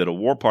behind that a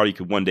war party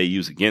could one day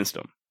use against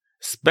them,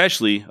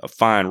 especially a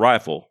fine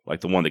rifle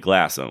like the one that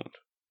Glass owned.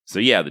 So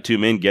yeah, the two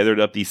men gathered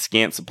up these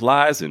scant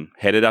supplies and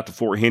headed out to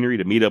Fort Henry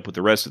to meet up with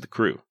the rest of the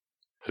crew.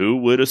 Who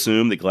would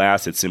assume that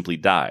Glass had simply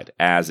died,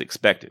 as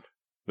expected?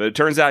 But it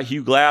turns out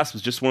Hugh Glass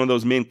was just one of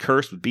those men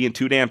cursed with being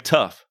too damn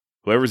tough.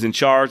 Whoever's in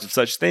charge of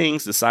such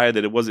things decided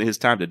that it wasn't his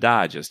time to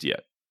die just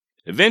yet.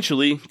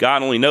 Eventually,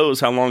 God only knows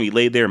how long he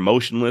lay there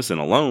motionless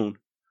and alone,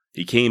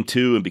 he came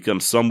to and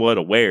became somewhat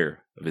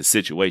aware of his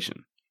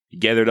situation. He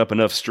gathered up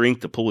enough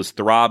strength to pull his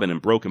throbbing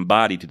and broken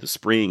body to the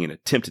spring and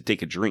attempt to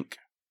take a drink.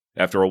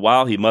 After a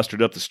while, he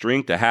mustered up the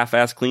strength to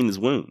half-ass clean his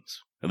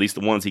wounds, at least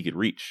the ones he could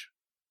reach.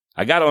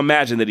 I gotta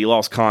imagine that he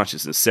lost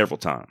consciousness several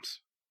times.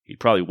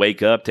 He'd probably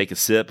wake up, take a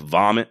sip,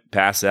 vomit,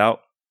 pass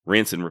out,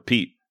 rinse and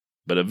repeat.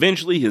 But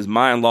eventually his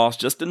mind lost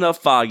just enough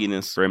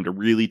fogginess for him to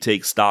really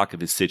take stock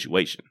of his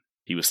situation.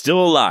 He was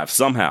still alive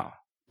somehow,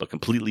 but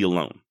completely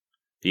alone.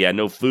 He had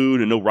no food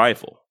and no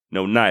rifle,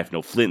 no knife,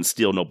 no flint and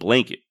steel, no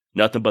blanket,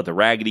 nothing but the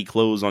raggedy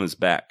clothes on his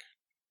back.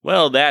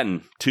 Well, that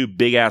and two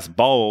big-ass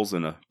balls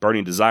and a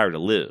burning desire to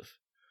live.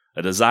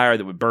 A desire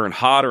that would burn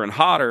hotter and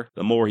hotter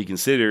the more he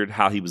considered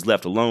how he was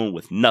left alone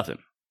with nothing.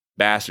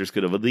 Bastards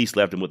could have at least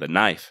left him with a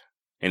knife.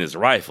 And his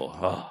rifle,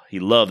 oh, he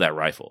loved that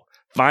rifle.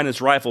 Finest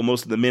rifle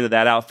most of the men of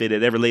that outfit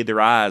had ever laid their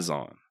eyes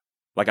on.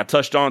 Like I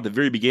touched on at the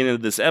very beginning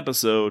of this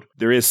episode,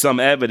 there is some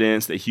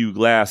evidence that Hugh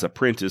Glass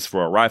apprenticed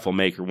for a rifle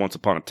maker once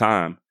upon a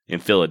time in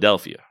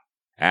Philadelphia.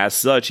 As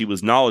such, he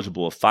was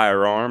knowledgeable of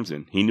firearms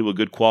and he knew a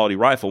good quality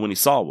rifle when he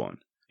saw one.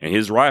 And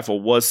his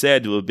rifle was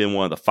said to have been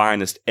one of the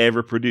finest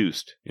ever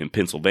produced in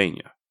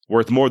Pennsylvania,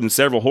 worth more than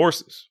several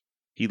horses.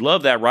 He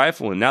loved that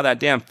rifle, and now that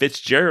damn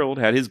Fitzgerald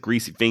had his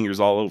greasy fingers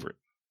all over it.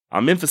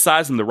 I'm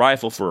emphasizing the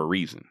rifle for a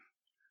reason.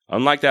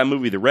 Unlike that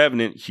movie The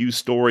Revenant, Hugh's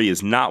story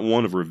is not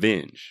one of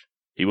revenge.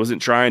 He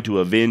wasn't trying to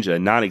avenge a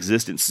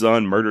non-existent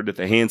son murdered at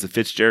the hands of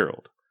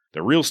Fitzgerald.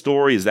 The real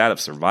story is that of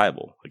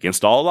survival,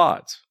 against all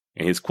odds,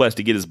 and his quest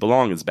to get his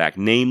belongings back,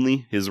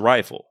 namely his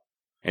rifle.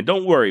 And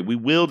don't worry, we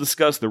will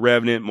discuss The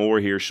Revenant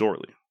more here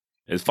shortly.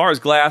 As far as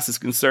Glass is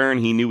concerned,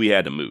 he knew he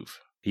had to move.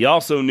 He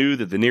also knew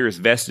that the nearest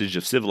vestige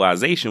of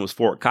civilization was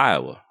Fort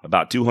Kiowa,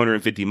 about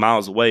 250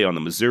 miles away on the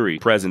Missouri,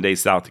 present-day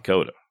South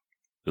Dakota.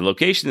 The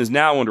location is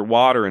now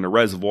underwater in a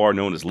reservoir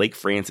known as Lake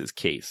Francis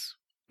Case,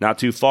 not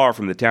too far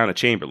from the town of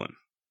Chamberlain.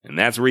 And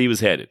that's where he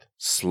was headed,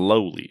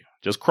 slowly,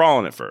 just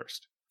crawling at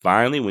first.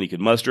 Finally, when he could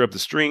muster up the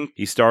strength,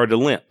 he started to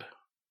limp.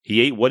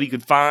 He ate what he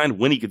could find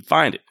when he could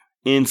find it.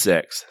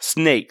 Insects,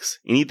 snakes,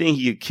 anything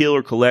he could kill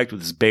or collect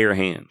with his bare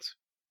hands.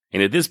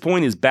 And at this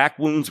point, his back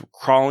wounds were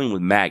crawling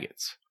with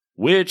maggots,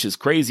 which, as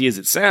crazy as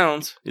it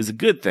sounds, is a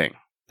good thing.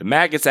 The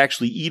maggots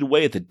actually eat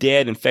away at the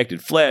dead,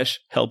 infected flesh,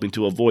 helping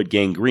to avoid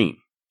gangrene.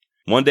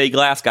 One day,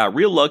 Glass got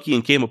real lucky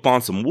and came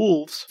upon some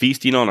wolves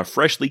feasting on a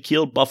freshly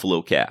killed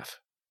buffalo calf.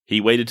 He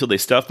waited till they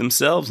stuffed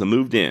themselves and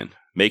moved in,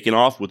 making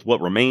off with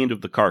what remained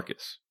of the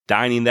carcass,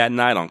 dining that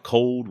night on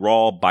cold,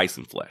 raw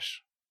bison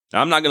flesh.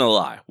 Now, I'm not going to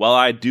lie, while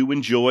I do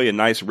enjoy a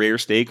nice rare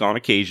steak on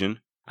occasion,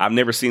 I've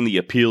never seen the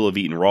appeal of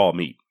eating raw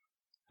meat.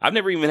 I've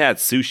never even had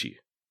sushi.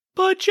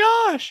 But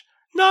Josh,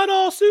 not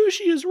all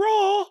sushi is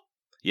raw.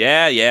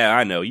 Yeah,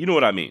 I know. You know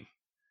what I mean.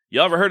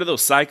 You ever heard of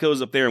those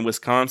psychos up there in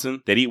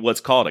Wisconsin that eat what's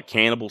called a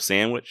cannibal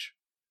sandwich?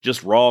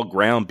 Just raw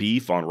ground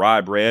beef on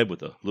rye bread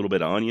with a little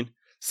bit of onion?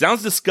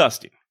 Sounds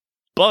disgusting.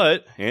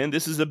 But, and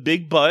this is a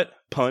big but,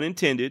 pun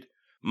intended,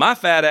 my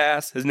fat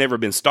ass has never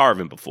been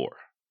starving before.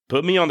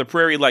 Put me on the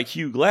prairie like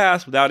Hugh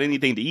Glass without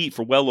anything to eat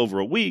for well over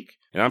a week,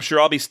 and I'm sure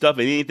I'll be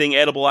stuffing anything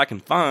edible I can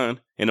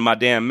find into my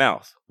damn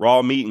mouth,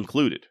 raw meat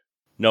included.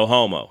 No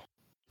homo.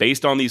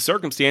 Based on these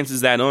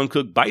circumstances, that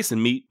uncooked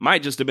bison meat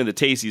might just have been the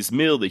tastiest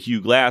meal that Hugh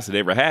Glass had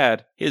ever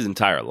had his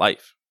entire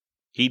life.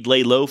 He'd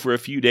lay low for a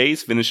few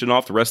days, finishing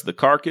off the rest of the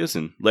carcass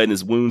and letting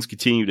his wounds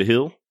continue to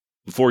heal.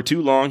 Before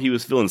too long, he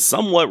was feeling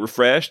somewhat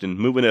refreshed and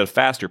moving at a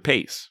faster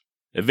pace.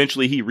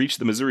 Eventually, he reached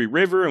the Missouri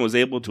River and was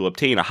able to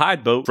obtain a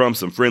hide boat from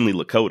some friendly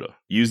Lakota,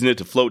 using it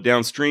to float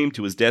downstream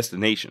to his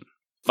destination.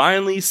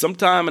 Finally,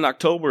 sometime in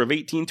October of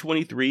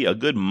 1823, a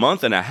good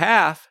month and a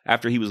half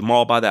after he was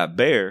mauled by that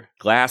bear,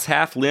 Glass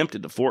half-limped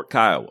into Fort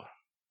Kiowa.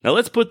 Now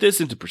let's put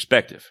this into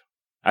perspective.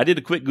 I did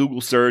a quick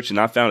Google search and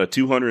I found a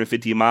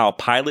 250-mile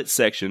pilot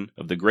section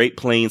of the Great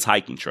Plains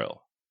Hiking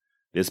Trail.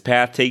 This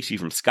path takes you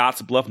from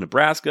Scottsbluff,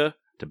 Nebraska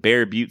to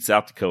Bear Butte,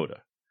 South Dakota.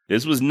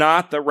 This was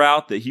not the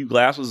route that Hugh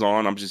Glass was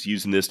on. I'm just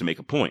using this to make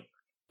a point.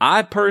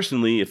 I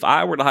personally, if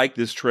I were to hike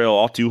this trail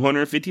all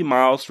 250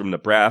 miles from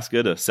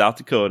Nebraska to South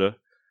Dakota,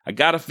 I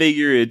gotta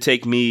figure it'd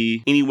take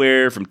me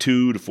anywhere from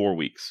 2 to 4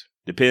 weeks,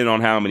 depending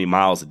on how many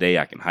miles a day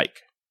I can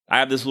hike. I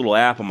have this little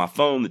app on my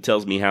phone that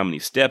tells me how many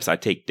steps I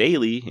take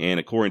daily, and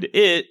according to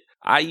it,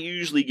 I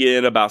usually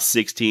get about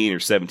 16 or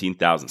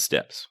 17,000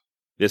 steps.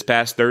 This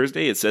past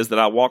Thursday, it says that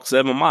I walked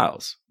 7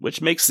 miles,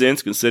 which makes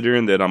sense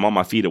considering that I'm on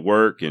my feet at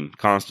work and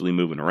constantly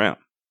moving around.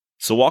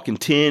 So walking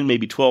 10,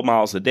 maybe 12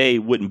 miles a day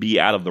wouldn't be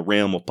out of the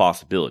realm of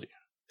possibility,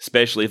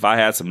 especially if I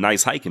had some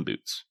nice hiking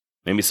boots.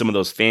 Maybe some of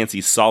those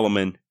fancy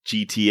Solomon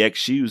GTX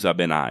shoes I've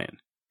been eyeing,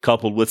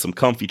 coupled with some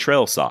comfy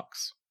trail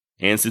socks.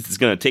 And since it's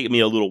going to take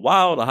me a little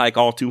while to hike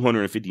all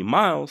 250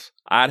 miles,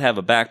 I'd have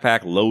a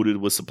backpack loaded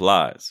with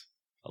supplies.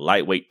 A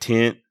lightweight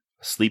tent,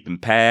 a sleeping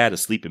pad, a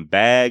sleeping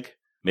bag,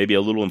 maybe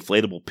a little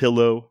inflatable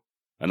pillow,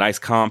 a nice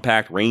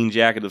compact rain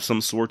jacket of some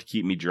sort to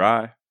keep me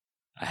dry,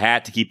 a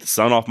hat to keep the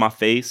sun off my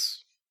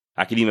face.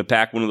 I could even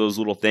pack one of those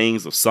little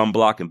things of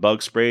sunblock and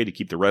bug spray to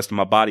keep the rest of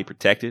my body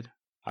protected.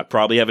 I'd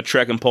probably have a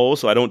trekking pole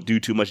so I don't do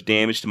too much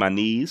damage to my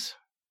knees.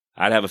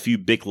 I'd have a few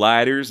Bic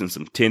lighters and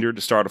some tinder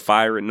to start a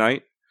fire at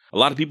night. A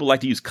lot of people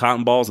like to use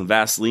cotton balls and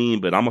Vaseline,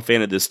 but I'm a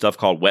fan of this stuff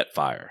called wet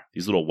fire.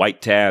 These little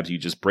white tabs you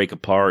just break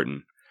apart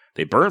and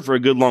they burn for a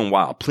good long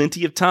while.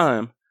 Plenty of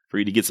time for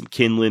you to get some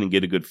kindling and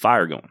get a good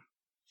fire going.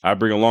 I'd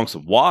bring along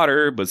some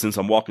water, but since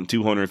I'm walking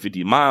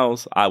 250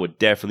 miles, I would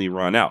definitely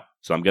run out.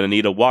 So I'm going to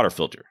need a water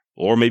filter.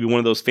 Or maybe one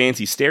of those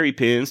fancy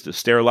SteriPens to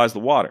sterilize the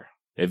water.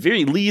 At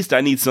very least,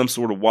 I need some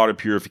sort of water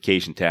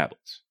purification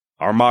tablets.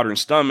 Our modern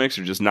stomachs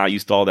are just not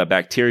used to all that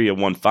bacteria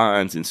one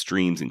finds in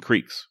streams and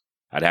creeks.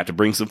 I'd have to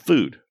bring some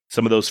food.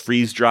 Some of those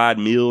freeze-dried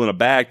meal in a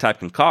bag type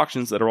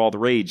concoctions that are all the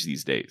rage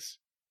these days.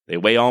 They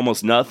weigh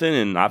almost nothing,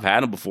 and I've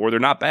had them before. They're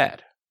not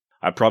bad.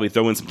 I'd probably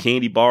throw in some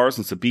candy bars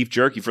and some beef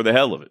jerky for the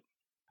hell of it.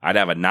 I'd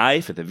have a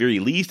knife at the very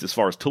least as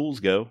far as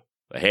tools go.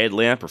 A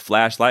headlamp or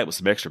flashlight with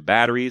some extra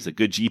batteries, a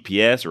good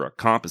GPS or a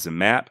compass and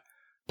map.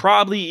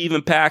 Probably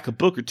even pack a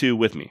book or two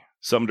with me.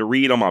 Something to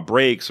read on my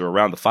breaks or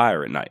around the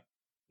fire at night.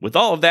 With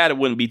all of that, it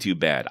wouldn't be too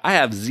bad. I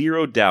have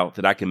zero doubt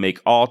that I can make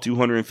all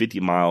 250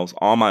 miles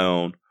on my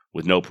own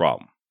with no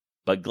problem.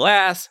 But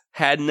Glass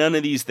had none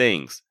of these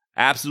things.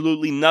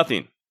 Absolutely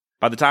nothing.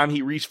 By the time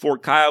he reached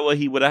Fort Kiowa,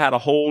 he would have had a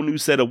whole new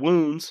set of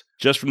wounds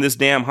just from this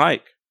damn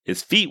hike.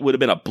 His feet would have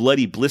been a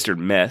bloody blistered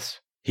mess.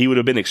 He would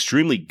have been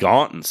extremely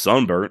gaunt and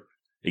sunburnt.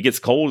 It gets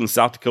cold in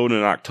South Dakota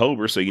in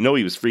October, so you know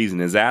he was freezing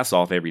his ass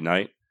off every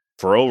night.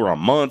 For over a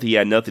month, he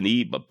had nothing to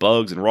eat but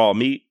bugs and raw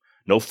meat.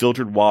 No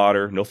filtered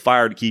water, no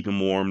fire to keep him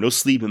warm, no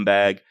sleeping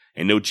bag,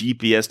 and no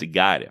GPS to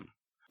guide him.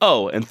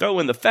 Oh, and throw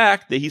in the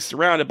fact that he's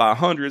surrounded by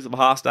hundreds of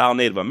hostile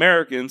Native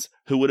Americans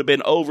who would have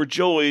been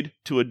overjoyed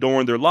to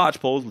adorn their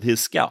lodgepoles with his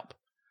scalp.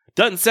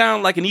 Doesn't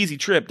sound like an easy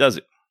trip, does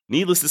it?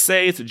 Needless to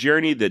say, it's a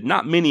journey that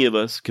not many of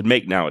us could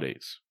make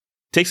nowadays.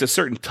 It takes a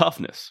certain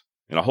toughness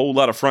and a whole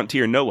lot of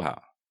frontier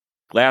know-how.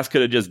 Glass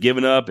could have just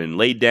given up and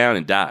laid down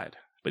and died,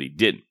 but he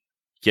didn't.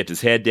 He kept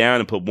his head down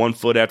and put one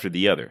foot after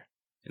the other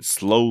and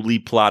slowly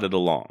plodded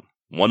along,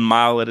 1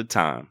 mile at a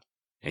time,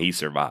 and he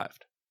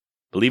survived.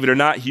 Believe it or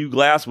not, Hugh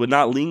Glass would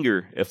not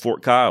linger at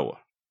Fort Kiowa.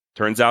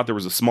 Turns out there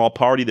was a small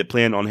party that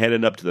planned on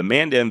heading up to the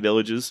Mandan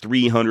villages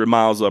 300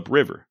 miles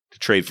upriver to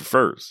trade for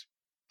furs.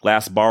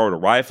 Glass borrowed a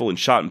rifle and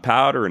shot and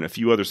powder and a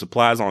few other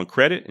supplies on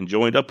credit and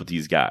joined up with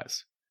these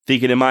guys,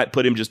 thinking it might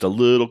put him just a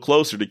little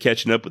closer to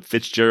catching up with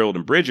Fitzgerald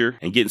and Bridger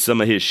and getting some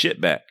of his shit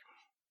back.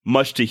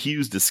 Much to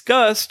Hugh's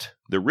disgust,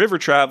 the river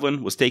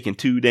traveling was taking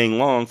too dang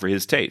long for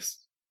his taste.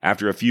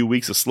 After a few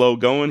weeks of slow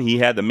going, he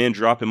had the men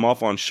drop him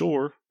off on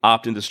shore,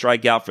 opting to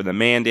strike out for the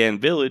Mandan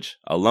village,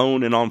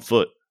 alone and on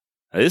foot.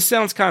 Now, this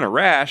sounds kind of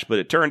rash, but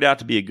it turned out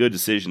to be a good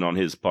decision on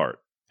his part,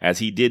 as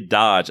he did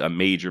dodge a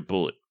major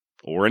bullet,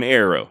 or an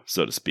arrow,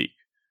 so to speak.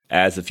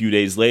 As a few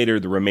days later,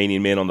 the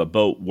remaining men on the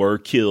boat were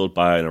killed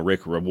by an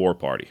Arikara war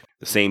party,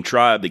 the same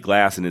tribe that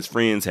Glass and his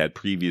friends had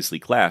previously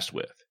clashed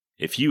with.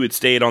 If Hugh had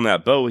stayed on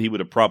that boat, he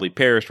would have probably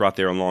perished right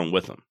there along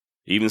with them.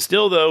 Even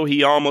still, though,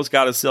 he almost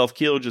got himself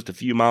killed just a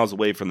few miles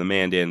away from the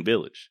Mandan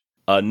village.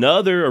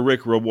 Another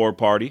Arikara war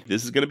party,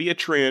 this is going to be a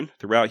trend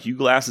throughout Hugh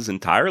Glass's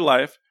entire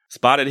life,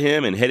 spotted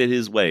him and headed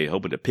his way,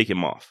 hoping to pick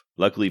him off.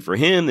 Luckily for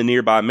him, the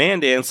nearby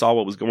Mandan saw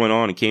what was going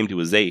on and came to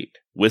his aid,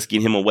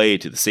 whisking him away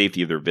to the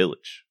safety of their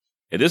village.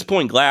 At this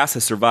point, Glass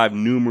has survived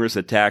numerous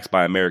attacks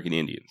by American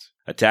Indians,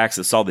 attacks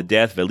that saw the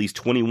death of at least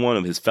 21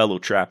 of his fellow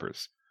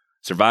trappers,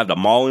 survived a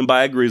mauling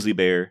by a grizzly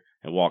bear,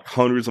 and walked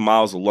hundreds of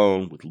miles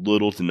alone with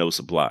little to no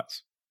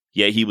supplies.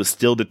 Yet he was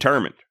still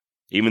determined.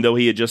 Even though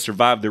he had just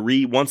survived the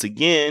Reed once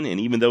again,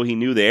 and even though he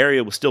knew the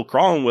area was still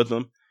crawling with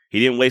him, he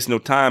didn't waste no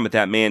time at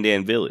that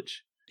Mandan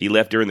village. He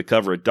left during the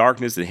cover of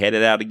darkness and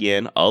headed out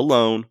again,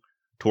 alone,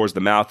 towards the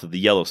mouth of the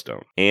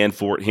Yellowstone and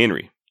Fort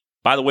Henry.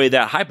 By the way,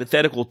 that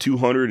hypothetical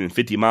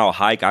 250-mile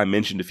hike I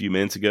mentioned a few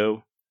minutes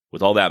ago,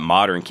 with all that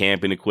modern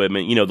camping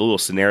equipment, the little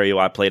scenario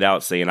I played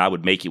out saying I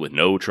would make it with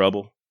no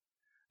trouble,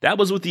 that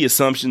was with the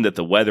assumption that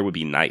the weather would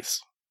be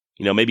nice.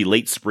 Maybe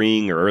late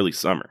spring or early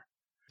summer.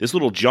 This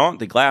little jaunt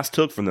that Glass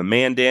took from the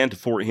Mandan to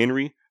Fort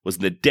Henry was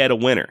in the dead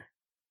of winter.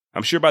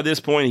 I'm sure by this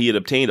point he had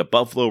obtained a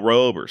buffalo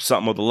robe or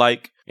something of the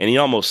like, and he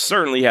almost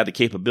certainly had the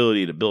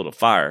capability to build a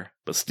fire,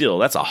 but still,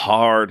 that's a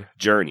hard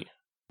journey.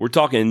 We're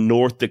talking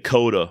North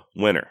Dakota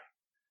winter.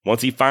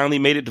 Once he finally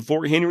made it to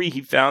Fort Henry,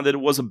 he found that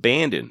it was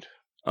abandoned.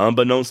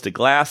 Unbeknownst to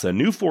Glass, a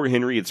new Fort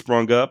Henry had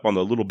sprung up on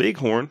the Little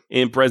Bighorn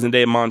in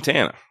present-day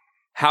Montana.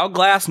 How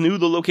Glass knew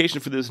the location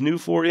for this new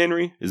Fort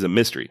Henry is a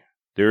mystery.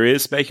 There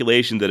is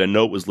speculation that a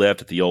note was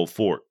left at the old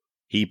fort.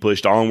 He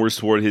pushed onwards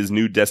toward his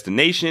new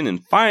destination,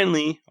 and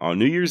finally, on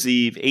New Year's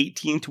Eve,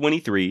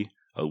 1823,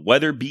 a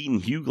weather-beaten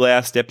Hugh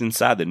Glass stepped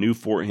inside the new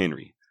Fort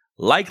Henry,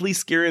 likely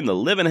scaring the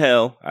living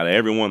hell out of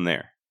everyone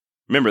there.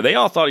 Remember, they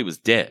all thought he was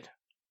dead.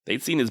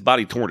 They'd seen his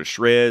body torn to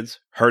shreds,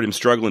 heard him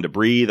struggling to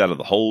breathe out of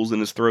the holes in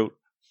his throat.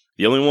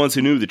 The only ones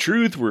who knew the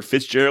truth were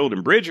Fitzgerald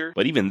and Bridger,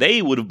 but even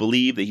they would have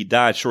believed that he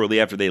died shortly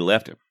after they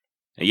left him.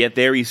 And yet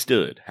there he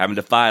stood, having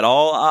defied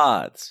all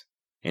odds,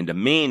 and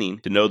demanding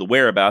to know the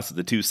whereabouts of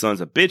the two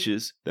sons of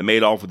bitches that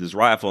made off with his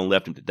rifle and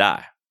left him to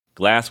die.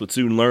 Glass would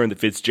soon learn that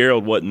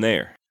Fitzgerald wasn't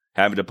there,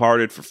 having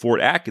departed for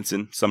Fort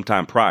Atkinson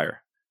sometime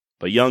prior.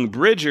 But young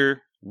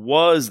Bridger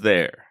was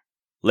there.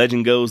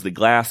 Legend goes that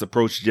Glass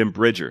approached Jim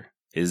Bridger,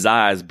 his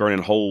eyes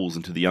burning holes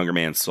into the younger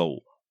man's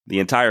soul. The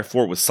entire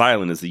fort was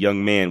silent as the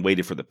young man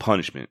waited for the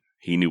punishment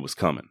he knew was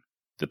coming.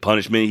 The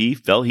punishment he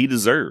felt he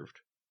deserved.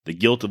 The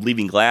guilt of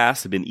leaving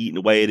Glass had been eating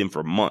away at him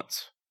for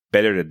months.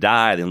 Better to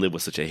die than live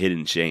with such a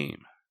hidden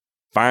shame.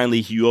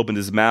 Finally, Hugh opened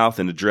his mouth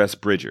and addressed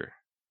Bridger.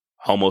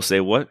 "Homo say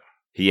what?"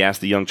 he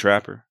asked the young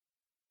trapper.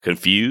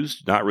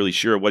 Confused, not really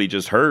sure what he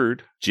just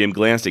heard, Jim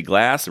glanced at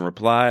Glass and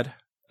replied,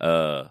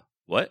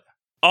 what?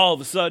 All of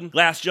a sudden,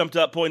 Glass jumped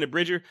up, pointing at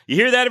Bridger. "You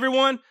hear that,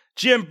 everyone?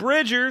 Jim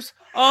Bridger's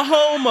a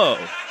homo!"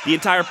 The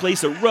entire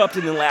place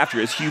erupted in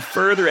laughter as Hugh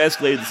further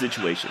escalated the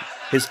situation.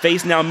 His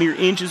face now mere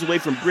inches away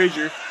from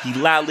Bridger, he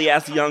loudly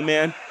asked the young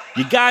man,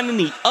 "You got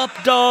any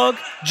up, dog,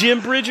 Jim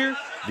Bridger?"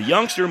 The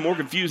youngster, more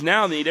confused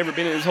now than he'd ever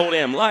been in his whole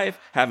damn life,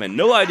 having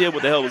no idea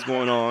what the hell was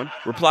going on,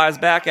 replies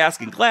back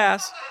asking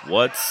Glass,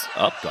 "What's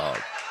up, dog?"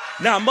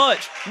 "Not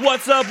much.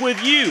 What's up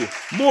with you?"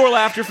 More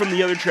laughter from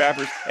the other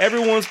trappers.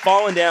 Everyone's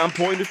falling down,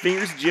 pointing their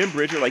fingers at Jim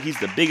Bridger like he's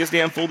the biggest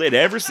damn fool they'd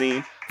ever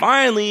seen.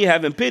 Finally,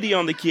 having pity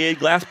on the kid,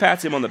 Glass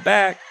pats him on the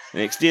back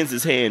and extends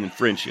his hand in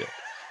friendship.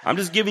 "I'm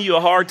just giving you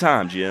a hard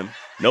time, Jim.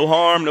 No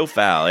harm, no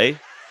foul, eh?"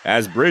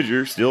 As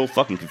Bridger, still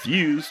fucking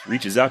confused,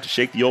 reaches out to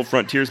shake the old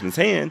frontiersman's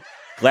hand,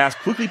 Glass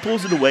quickly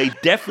pulls it away,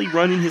 deftly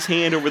running his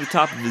hand over the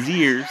top of his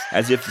ears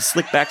as if to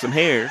slick back some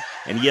hair,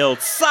 and yelled,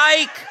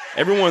 "Psych!"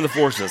 Everyone in the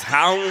force was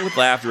howling with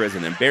laughter as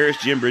an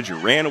embarrassed Jim Bridger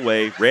ran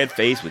away,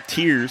 red-faced with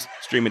tears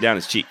streaming down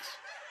his cheeks.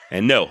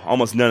 And no,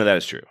 almost none of that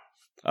is true.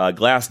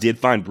 Glass did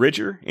find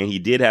Bridger, and he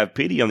did have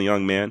pity on the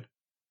young man,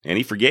 and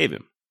he forgave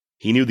him.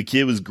 He knew the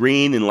kid was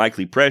green and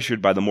likely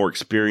pressured by the more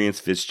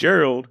experienced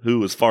Fitzgerald,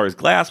 who, as far as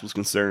Glass was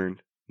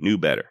concerned, knew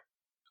better.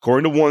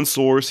 According to one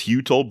source,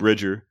 Hugh told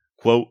Bridger,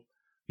 quote,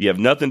 "You have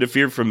nothing to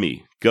fear from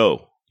me.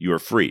 Go. You are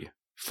free.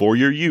 For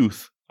your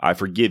youth, I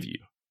forgive you."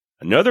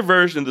 Another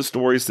version of the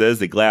story says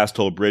that Glass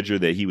told Bridger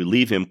that he would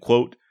leave him,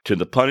 quote, "to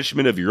the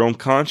punishment of your own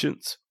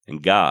conscience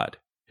and God.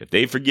 If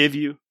they forgive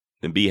you,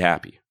 then be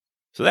happy."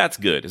 So that's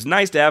good. It's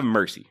nice to have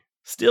mercy.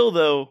 Still,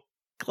 though,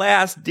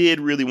 Glass did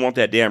really want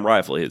that damn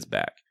rifle of his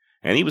back,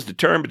 and he was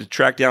determined to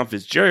track down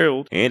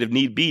Fitzgerald and, if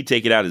need be,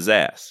 take it out his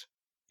ass.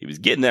 He was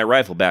getting that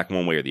rifle back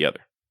one way or the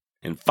other.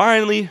 And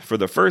finally, for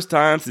the first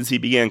time since he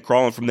began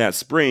crawling from that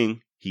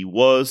spring, he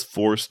was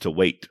forced to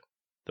wait.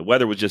 The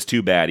weather was just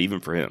too bad, even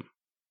for him.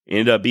 He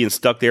ended up being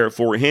stuck there at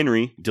Fort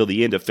Henry until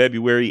the end of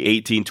February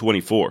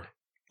 1824.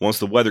 Once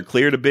the weather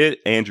cleared a bit,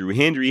 Andrew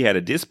Hendry had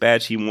a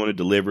dispatch he wanted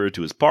delivered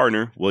to his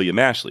partner, William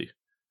Ashley,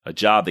 a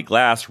job that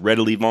Glass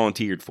readily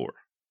volunteered for,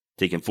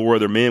 taking 4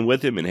 other men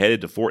with him and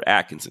headed to Fort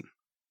Atkinson.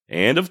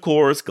 And of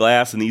course,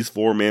 Glass and these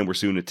 4 men were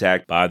soon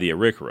attacked by the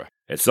Arikara.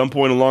 At some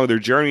point along their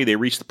journey, they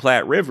reached the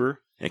Platte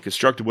River and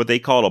constructed what they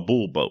called a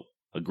bull boat,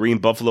 a green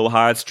buffalo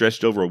hide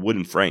stretched over a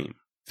wooden frame.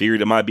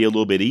 Figured it might be a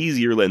little bit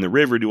easier letting the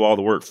river do all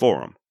the work for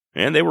them.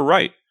 And they were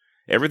right.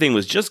 Everything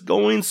was just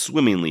going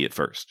swimmingly at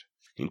first,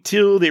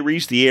 until they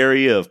reached the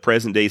area of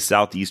present-day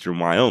southeastern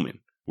Wyoming,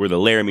 where the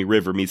Laramie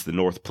River meets the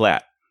North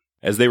Platte.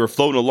 As they were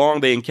floating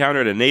along, they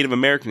encountered a Native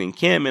American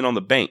encampment on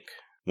the bank.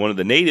 One of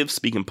the natives,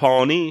 speaking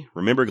Pawnee,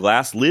 remember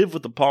Glass lived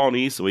with the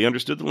Pawnee, so he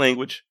understood the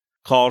language,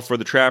 called for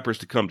the trappers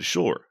to come to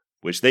shore,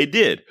 which they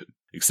did,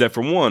 except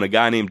for one, a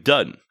guy named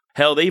Dutton.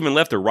 Hell, they even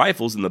left their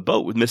rifles in the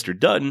boat with Mr.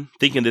 Dutton,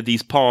 thinking that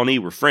these Pawnee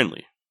were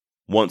friendly.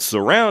 Once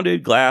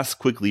surrounded, Glass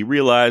quickly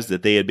realized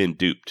that they had been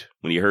duped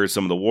when he heard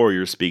some of the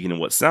warriors speaking in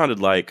what sounded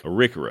like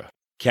Arikara.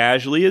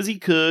 Casually as he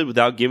could,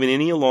 without giving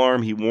any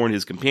alarm, he warned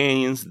his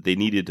companions that they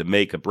needed to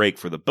make a break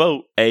for the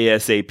boat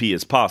ASAP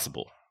as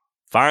possible.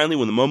 Finally,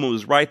 when the moment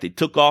was right, they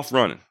took off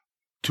running.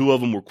 2 of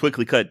them were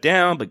quickly cut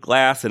down, but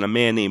Glass and a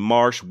man named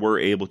Marsh were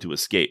able to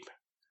escape.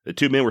 The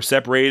 2 men were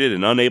separated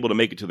and unable to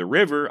make it to the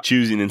river,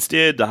 choosing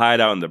instead to hide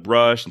out in the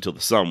brush until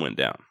the sun went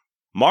down.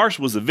 Marsh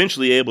was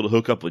eventually able to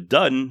hook up with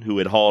Dutton, who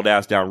had hauled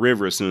ass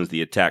downriver as soon as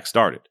the attack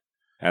started.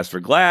 As for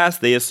Glass,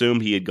 they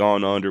assumed he had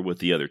gone under with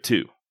the other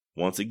 2.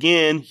 Once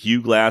again,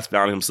 Hugh Glass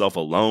found himself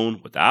alone,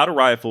 without a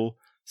rifle,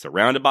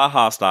 surrounded by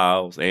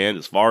hostiles, and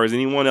as far as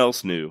anyone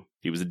else knew,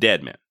 he was a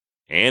dead man.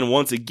 And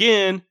once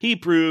again, he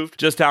proved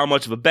just how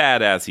much of a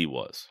badass he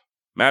was.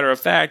 Matter of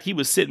fact, he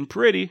was sitting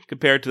pretty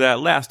compared to that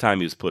last time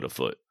he was put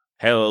afoot.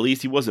 Hell, at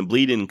least he wasn't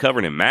bleeding and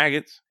covered in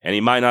maggots. And he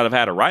might not have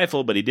had a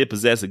rifle, but he did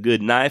possess a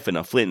good knife and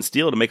a flint and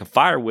steel to make a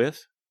fire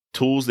with.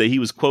 Tools that he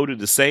was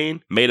quoted as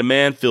saying made a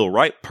man feel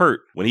right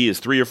pert when he is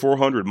 300 or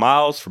 400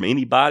 miles from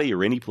anybody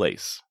or any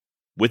place.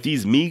 With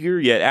these meager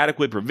yet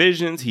adequate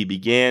provisions, he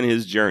began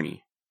his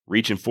journey,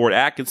 reaching Fort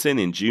Atkinson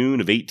in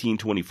June of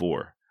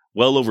 1824,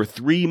 well over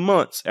 3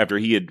 months after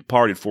he had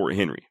departed Fort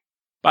Henry.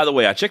 By the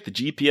way, I checked the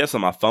GPS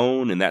on my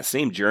phone, and that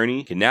same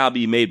journey can now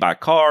be made by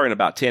car in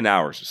about 10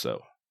 hours or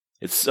so.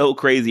 It's so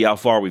crazy how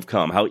far we've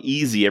come, how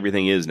easy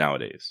everything is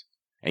nowadays.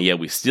 And yet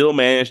we still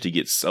manage to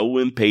get so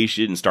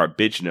impatient and start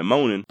bitching and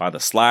moaning by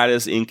the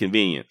slightest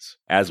inconvenience,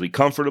 as we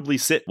comfortably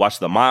watch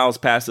the miles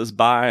pass us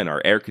by in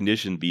our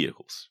air-conditioned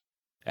vehicles.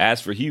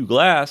 As for Hugh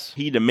Glass,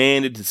 he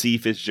demanded to see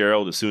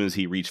Fitzgerald as soon as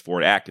he reached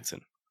Fort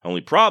Atkinson. Only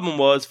problem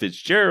was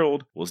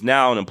Fitzgerald was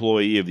now an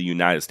employee of the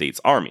United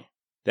States Army.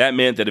 That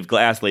meant that if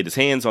Glass laid his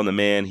hands on the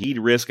man, he'd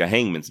risk a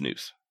hangman's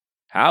noose.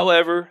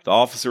 However, the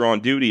officer on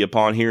duty,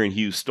 upon hearing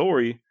Hugh's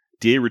story,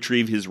 did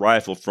retrieve his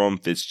rifle from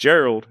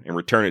Fitzgerald and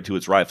return it to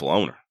its rightful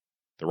owner.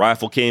 The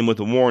rifle came with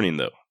a warning,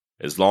 though.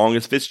 As long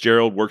as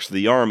Fitzgerald works for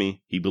the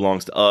Army, he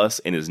belongs to us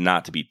and is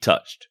not to be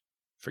touched.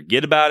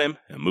 Forget about him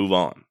and move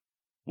on.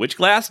 Which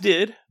Glass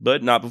did,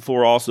 but not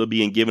before also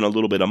being given a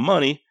little bit of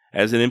money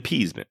as an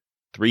appeasement,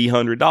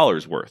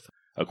 $300 worth.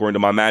 According to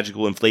my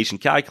magical inflation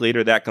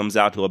calculator, that comes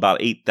out to about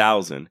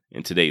 $8,000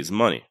 in today's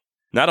money.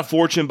 Not a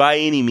fortune by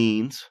any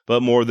means,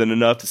 but more than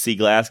enough to see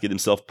Glass get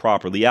himself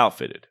properly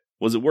outfitted.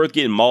 Was it worth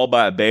getting mauled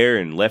by a bear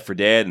and left for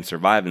dead and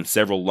surviving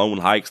several lone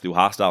hikes through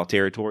hostile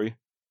territory?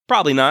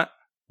 Probably not.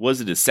 Was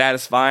it as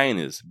satisfying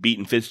as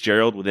beating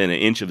Fitzgerald within an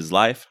inch of his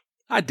life?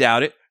 I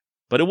doubt it.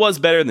 But it was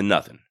better than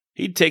nothing.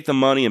 He'd take the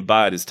money and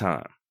bide his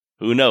time.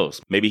 Who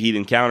knows, maybe he'd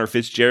encounter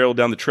Fitzgerald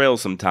down the trail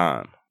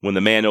sometime, when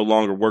the man no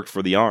longer worked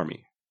for the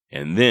Army.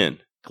 And then,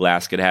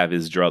 Glass could have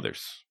his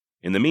druthers.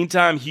 In the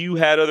meantime, Hugh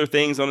had other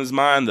things on his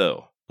mind,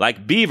 though.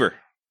 Like beaver.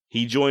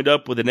 He joined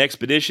up with an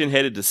expedition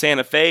headed to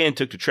Santa Fe and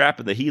took to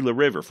trapping the Gila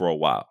River for a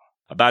while.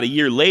 About a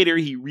year later,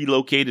 he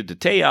relocated to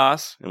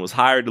Tejas and was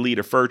hired to lead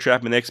a fur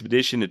trapping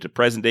expedition into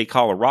present-day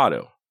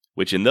Colorado,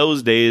 which in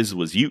those days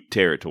was Ute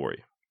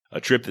territory.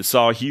 A trip that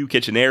saw Hugh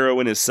catch an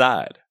arrow in his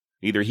side.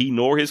 Neither he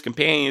nor his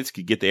companions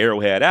could get the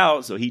arrowhead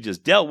out, so he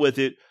just dealt with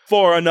it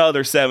for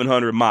another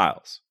 700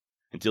 miles,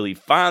 until he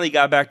finally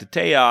got back to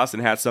Tejas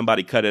and had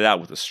somebody cut it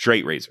out with a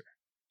straight razor.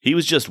 He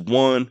was just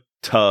one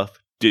tough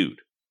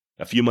dude.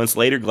 A few months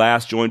later,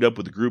 Glass joined up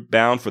with a group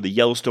bound for the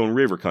Yellowstone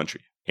River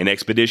country, an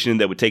expedition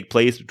that would take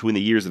place between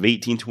the years of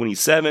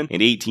 1827 and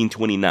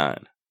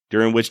 1829,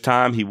 during which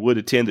time he would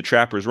attend the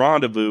Trappers'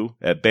 Rendezvous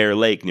at Bear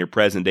Lake near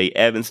present-day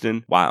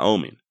Evanston,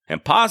 Wyoming,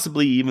 and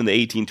possibly even the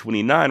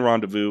 1829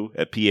 rendezvous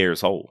at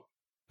Pierre's Hole.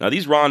 Now,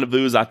 these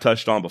rendezvous I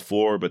touched on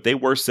before, but they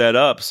were set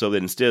up so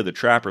that instead of the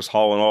trappers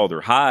hauling all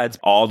their hides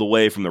all the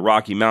way from the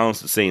Rocky Mountains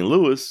to St.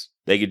 Louis,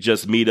 they could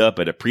just meet up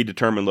at a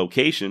predetermined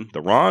location,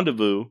 the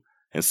rendezvous,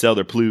 and sell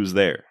their plumes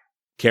there.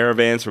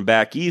 Caravans from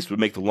back east would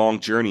make the long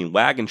journey in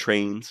wagon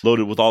trains,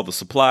 loaded with all the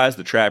supplies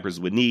the trappers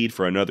would need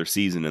for another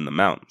season in the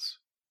mountains.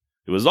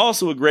 It was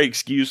also a great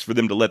excuse for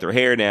them to let their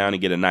hair down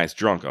and get a nice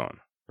drunk on.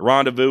 The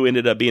rendezvous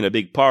ended up being a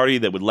big party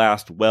that would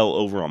last well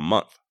over a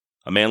month.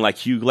 A man like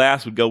Hugh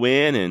Glass would go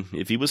in and,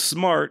 if he was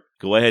smart,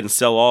 go ahead and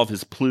sell all of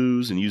his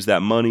plumes and use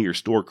that money or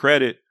store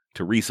credit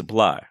to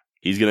resupply.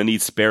 He's going to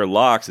need spare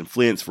locks and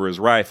flints for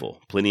his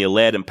rifle, plenty of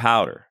lead and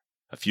powder,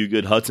 a few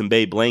good Hudson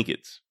Bay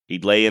blankets.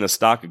 He'd lay in a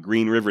stock of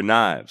Green River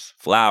knives,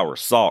 flour,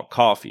 salt,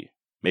 coffee,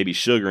 maybe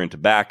sugar and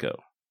tobacco.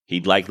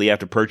 He'd likely have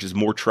to purchase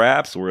more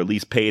traps or at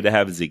least pay to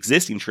have his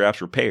existing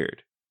traps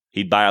repaired.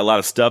 He'd buy a lot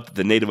of stuff that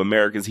the Native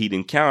Americans he'd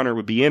encounter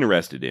would be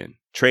interested in.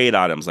 Trade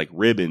items like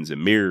ribbons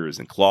and mirrors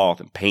and cloth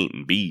and paint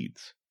and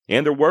beads.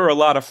 And there were a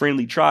lot of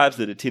friendly tribes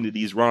that attended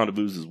these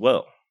rendezvous as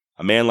well.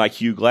 A man like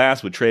Hugh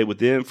Glass would trade with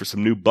them for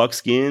some new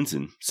buckskins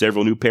and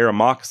several new pair of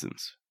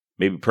moccasins.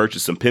 Maybe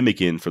purchase some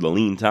pemmican for the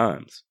lean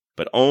times.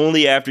 But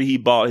only after he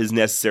bought his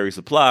necessary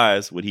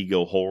supplies would he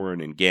go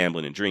whoring and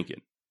gambling and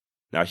drinking.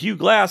 Now, Hugh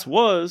Glass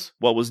was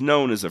what was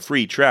known as a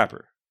free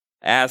trapper.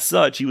 As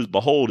such, he was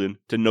beholden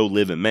to no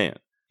living man.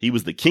 He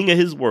was the king of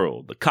his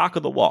world, the cock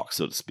of the walk,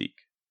 so to speak.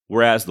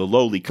 Whereas the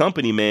lowly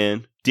company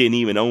man didn't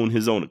even own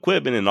his own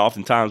equipment and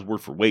oftentimes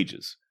worked for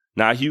wages.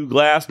 Not Hugh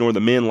Glass nor the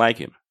men like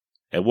him.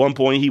 At one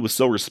point, he was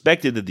so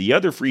respected that the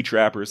other free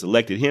trappers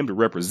elected him to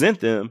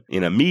represent them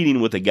in a meeting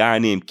with a guy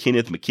named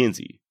Kenneth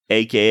McKenzie,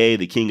 a.k.a.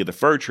 the king of the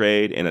fur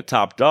trade and a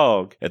top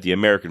dog at the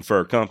American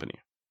Fur Company.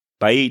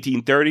 By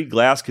 1830,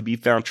 Glass could be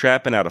found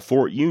trapping out of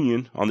Fort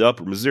Union on the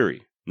upper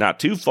Missouri, not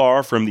too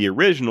far from the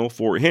original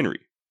Fort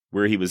Henry,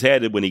 where he was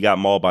headed when he got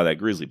mauled by that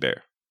grizzly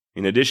bear.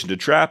 In addition to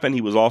trapping,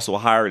 he was also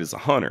hired as a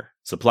hunter,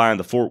 supplying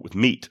the fort with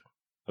meat.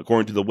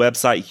 According to the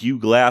website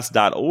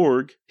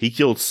hughglass.org, he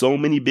killed so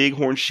many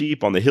bighorn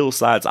sheep on the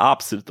hillsides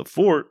opposite the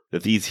fort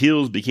that these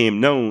hills became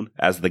known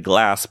as the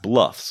Glass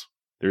Bluffs.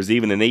 There's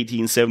even an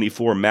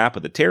 1874 map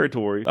of the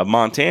territory of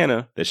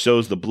Montana that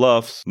shows the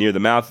bluffs near the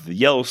mouth of the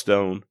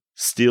Yellowstone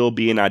still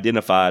being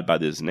identified by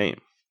this name.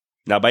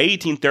 Now, by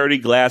 1830,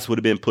 Glass would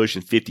have been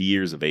pushing 50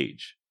 years of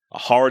age. a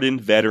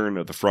hardened veteran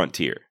of the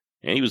frontier,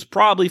 and he was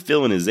probably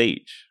feeling his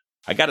age.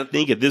 I gotta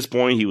think at this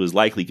point he was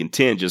likely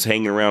content just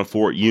hanging around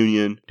Fort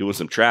Union, doing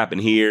some trapping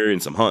here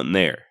and some hunting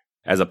there,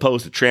 as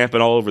opposed to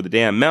tramping all over the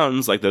damn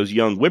mountains like those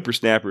young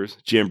whippersnappers,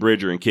 Jim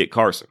Bridger and Kit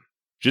Carson.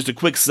 Just a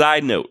quick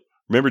side note,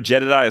 remember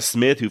Jedediah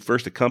Smith, who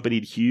first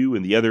accompanied Hugh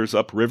and the others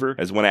upriver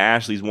as one of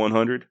Ashley's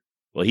 100?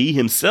 Well, he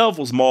himself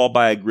was mauled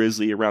by a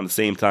grizzly around the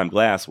same time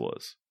Glass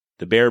was.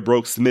 The bear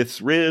broke Smith's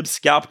ribs,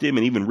 scalped him,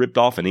 and even ripped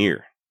off an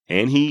ear.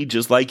 And he,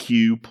 just like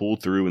Hugh,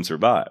 pulled through and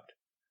survived.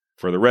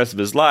 For the rest of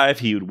his life,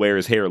 he would wear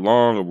his hair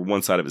long over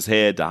one side of his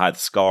head to hide the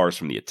scars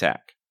from the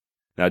attack.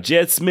 Now,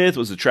 Jed Smith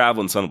was a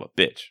traveling son of a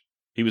bitch.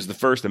 He was the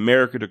first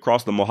American to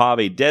cross the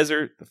Mojave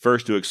Desert, the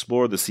first to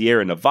explore the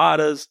Sierra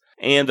Nevadas,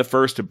 and the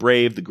first to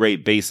brave the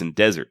Great Basin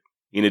Desert.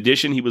 In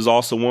addition, he was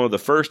also one of the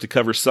first to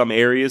cover some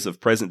areas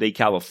of present-day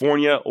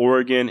California,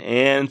 Oregon,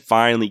 and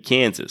finally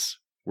Kansas,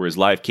 where his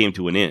life came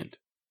to an end.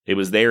 It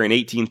was there in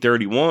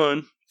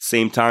 1831,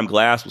 same time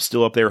Glass was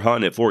still up there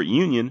hunting at Fort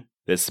Union,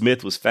 that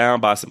Smith was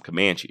found by some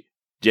Comanche.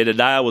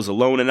 Jedediah was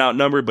alone and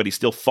outnumbered, but he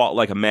still fought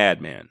like a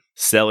madman,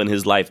 selling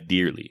his life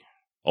dearly.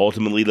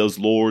 Ultimately, those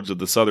lords of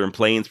the southern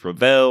plains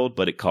prevailed,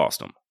 but it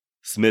cost him.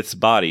 Smith's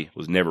body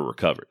was never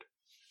recovered.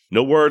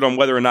 No word on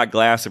whether or not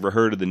Glass ever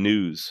heard of the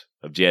news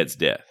of Jed's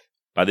death.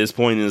 By this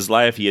point in his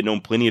life, he had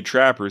known plenty of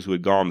trappers who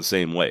had gone the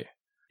same way.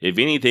 If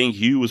anything,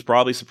 Hugh was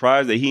probably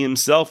surprised that he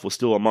himself was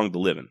still among the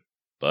living.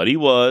 But he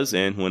was,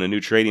 and when a new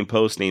trading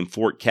post named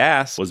Fort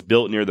Cass was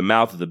built near the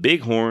mouth of the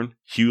Bighorn,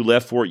 Hugh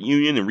left Fort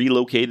Union and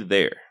relocated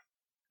there.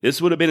 This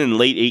would have been in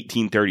late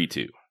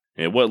 1832,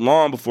 and it wasn't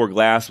long before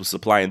Glass was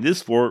supplying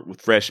this fort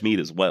with fresh meat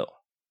as well.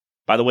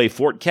 By the way,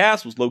 Fort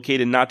Cass was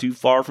located not too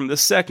far from the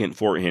second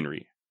Fort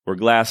Henry, where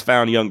Glass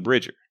found young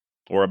Bridger,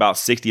 or about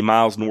 60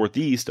 miles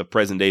northeast of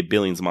present-day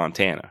Billings,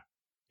 Montana.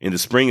 In the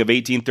spring of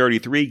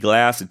 1833,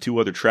 Glass and two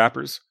other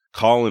trappers,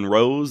 Colin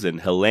Rose and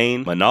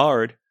Helene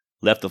Menard,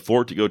 left the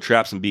fort to go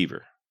trap some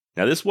beaver.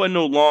 Now, this wasn't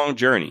no long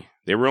journey.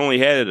 They were only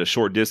headed a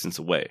short distance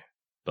away.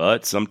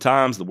 But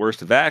sometimes the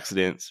worst of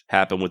accidents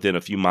happen within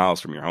a few miles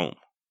from your home.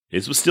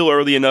 This was still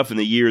early enough in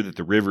the year that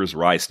the rivers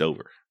were iced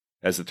over.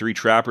 As the three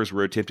trappers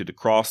were attempting to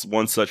cross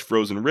one such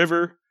frozen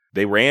river,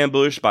 they were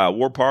ambushed by a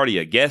war party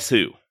of guess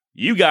who?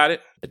 You got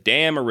it, the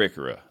damn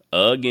Arikara,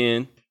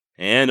 again.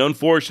 And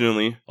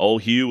unfortunately,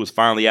 old Hugh was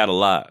finally out of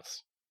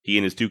lives. He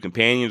and his two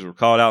companions were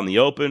caught out in the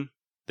open,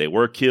 they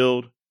were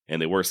killed,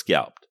 and they were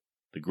scalped.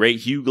 The great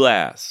Hugh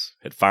Glass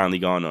had finally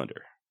gone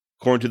under.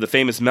 According to the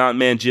famous mountain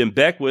man Jim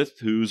Beckwith,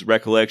 whose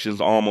recollections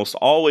almost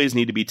always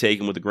need to be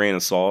taken with a grain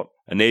of salt,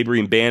 a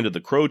neighboring band of the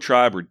Crow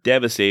tribe were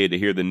devastated to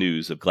hear the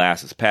news of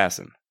Glass's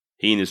passing.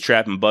 He and his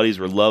trapping buddies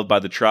were loved by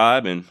the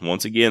tribe, and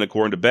once again,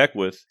 according to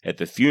Beckwith, at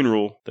the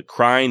funeral, the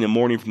crying and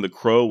mourning from the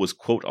Crow was,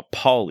 quote,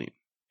 appalling.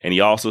 And he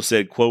also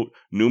said, quote,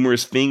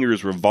 numerous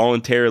fingers were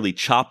voluntarily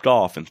chopped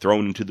off and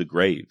thrown into the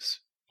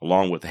graves,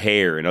 along with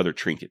hair and other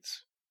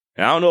trinkets.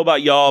 And I don't know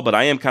about y'all, but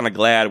I am kind of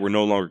glad we're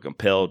no longer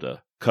compelled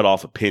to cut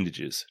off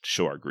appendages to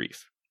show our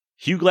grief.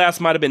 Hugh Glass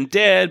might have been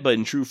dead, but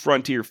in true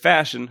frontier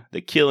fashion,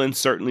 the killing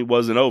certainly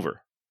wasn't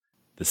over.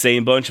 The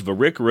same bunch of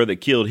Arikara that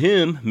killed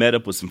him met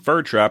up with some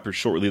fur trappers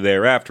shortly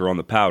thereafter on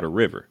the Powder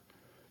River.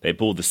 They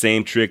pulled the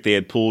same trick they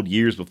had pulled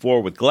years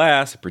before with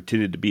Glass and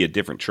pretended to be a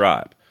different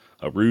tribe,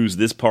 a ruse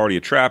this party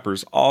of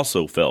trappers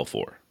also fell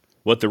for.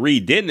 What the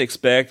Reed didn't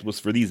expect was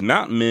for these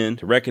mountain men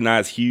to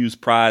recognize Hugh's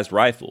prized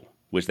rifle,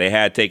 which they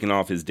had taken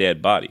off his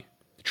dead body.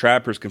 The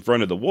trappers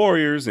confronted the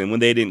warriors, and when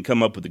they didn't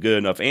come up with a good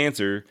enough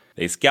answer,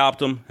 they scalped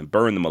them and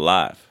burned them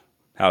alive.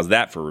 How's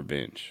that for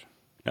revenge?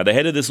 Now, the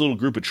head of this little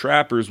group of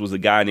trappers was a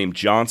guy named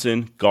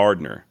Johnson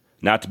Gardner,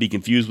 not to be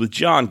confused with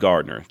John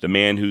Gardner, the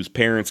man whose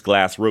parents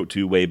Glass wrote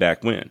to way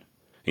back when.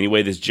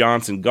 Anyway, this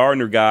Johnson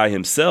Gardner guy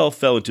himself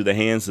fell into the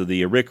hands of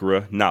the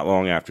Arikara not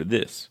long after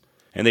this,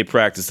 and they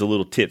practiced a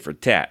little tit for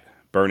tat,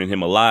 burning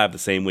him alive the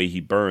same way he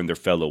burned their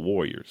fellow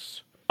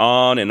warriors.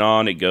 On and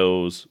on it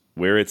goes.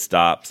 Where it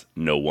stops,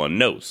 no one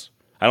knows.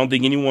 I don't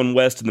think anyone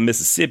west of the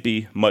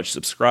Mississippi much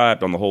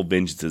subscribed on the whole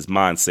vengeance is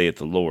mine, saith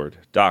the Lord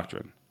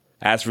doctrine.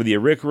 As for the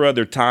Arikara,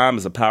 their time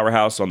as a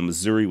powerhouse on the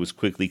Missouri was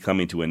quickly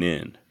coming to an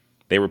end.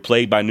 They were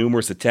plagued by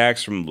numerous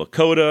attacks from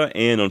Lakota,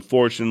 and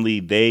unfortunately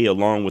they,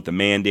 along with the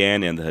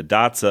Mandan and the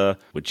Hidatsa,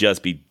 would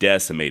just be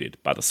decimated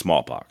by the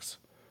smallpox.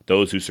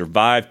 Those who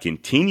survived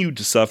continued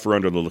to suffer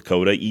under the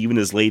Lakota even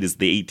as late as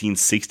the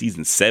 1860s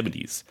and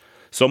 70s.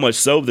 So much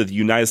so that the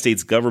United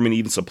States government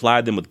even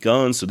supplied them with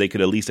guns so they could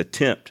at least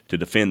attempt to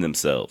defend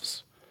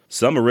themselves.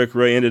 Some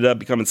Arikara ended up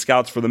becoming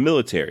scouts for the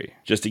military,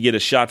 just to get a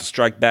shot to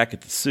strike back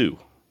at the Sioux.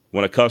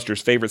 One of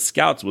Custer's favorite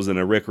scouts was an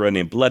Arikara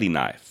named Bloody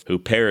Knife, who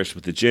perished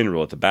with the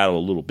general at the Battle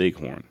of Little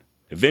Bighorn.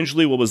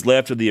 Eventually, what was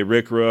left of the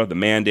Arikara, the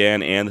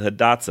Mandan, and the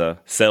Hidatsa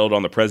settled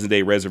on the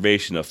present-day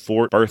reservation of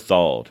Fort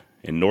Berthold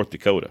in North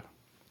Dakota.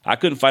 I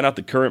couldn't find out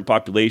the current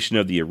population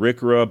of the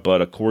Arikara,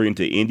 but according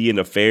to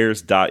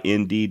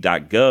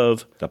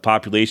IndianAffairs.nd.gov, the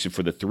population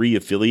for the three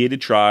affiliated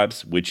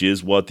tribes, which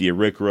is what the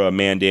Arikara,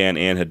 Mandan,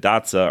 and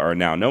Hidatsa are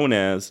now known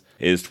as,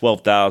 is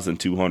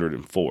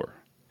 12,204.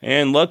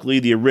 And luckily,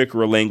 the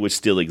Arikara language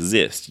still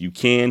exists. You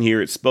can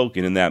hear it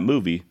spoken in that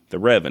movie, The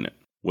Revenant,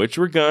 which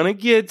we're gonna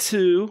get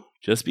to.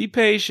 Just be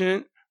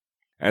patient.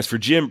 As for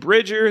Jim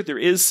Bridger, there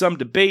is some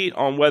debate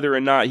on whether or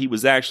not he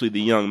was actually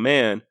the young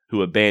man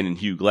who abandoned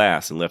Hugh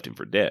Glass and left him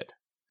for dead.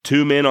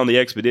 Two men on the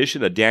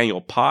expedition, a Daniel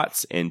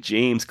Potts and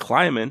James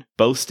Kleiman,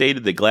 both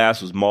stated that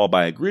Glass was mauled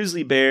by a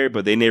grizzly bear,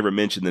 but they never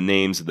mentioned the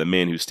names of the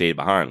men who stayed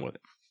behind with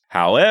him.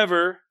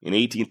 However, in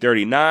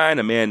 1839,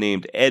 a man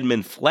named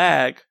Edmund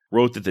Flagg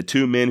wrote that the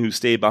two men who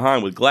stayed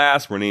behind with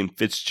Glass were named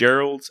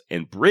Fitzgerald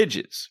and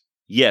Bridges.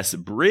 Yes,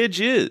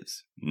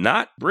 Bridges,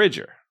 not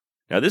Bridger.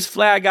 Now, this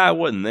Flagg guy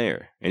wasn't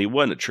there, and he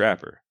wasn't a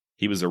trapper.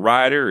 He was a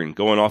writer and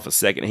going off of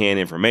secondhand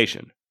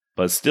information.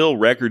 But still,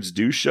 records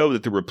do show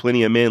that there were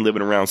plenty of men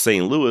living around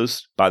St.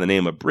 Louis by the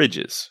name of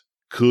Bridges.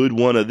 Could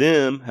one of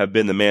them have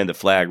been the man that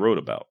Flagg wrote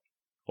about?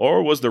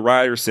 Or was the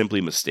writer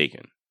simply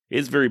mistaken?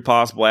 It's very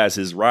possible, as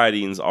his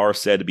writings are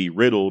said to be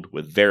riddled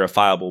with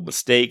verifiable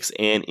mistakes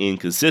and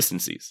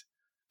inconsistencies.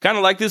 Kind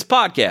of like this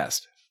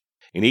podcast.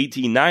 In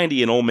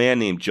 1890, an old man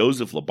named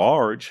Joseph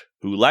LaBarge,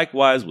 who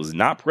likewise was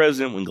not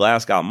present when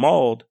Glass got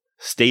mauled,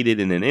 stated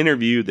in an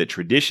interview that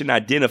tradition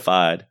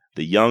identified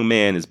the young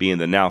man as being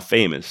the now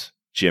famous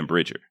Jim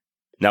Bridger.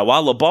 Now,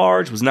 while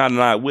LaBarge was not an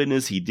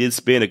eyewitness, he did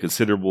spend a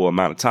considerable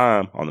amount of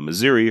time on the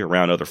Missouri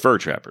around other fur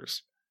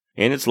trappers.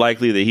 And it's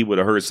likely that he would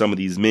have heard some of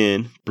these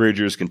men,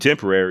 Bridger's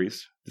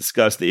contemporaries,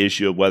 discuss the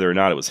issue of whether or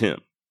not it was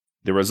him.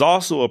 There was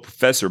also a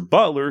Professor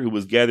Butler who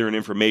was gathering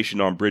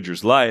information on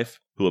Bridger's life,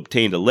 who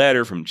obtained a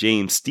letter from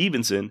James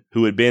Stevenson,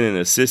 who had been an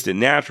assistant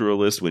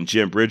naturalist when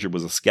Jim Bridger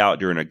was a scout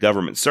during a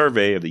government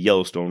survey of the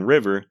Yellowstone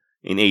River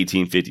in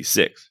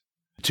 1856.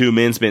 The two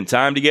men spent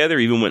time together,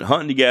 even went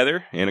hunting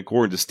together, and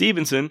according to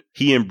Stevenson,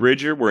 he and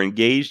Bridger were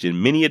engaged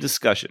in many a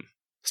discussion.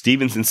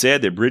 Stevenson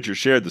said that Bridger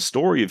shared the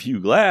story of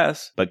Hugh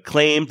Glass, but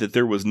claimed that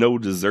there was no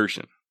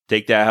desertion.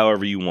 Take that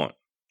however you want.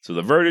 So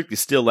the verdict is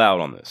still out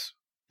on this.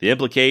 The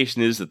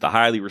implication is that the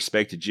highly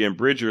respected Jim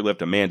Bridger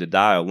left a man to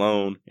die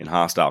alone in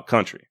hostile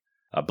country,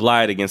 a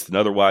blight against an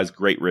otherwise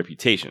great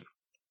reputation.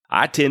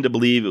 I tend to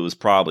believe it was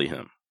probably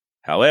him.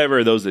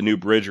 However, those that knew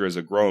Bridger as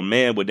a grown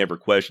man would never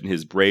question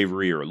his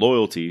bravery or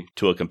loyalty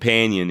to a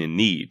companion in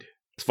need.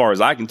 As far as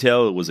I can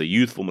tell, it was a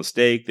youthful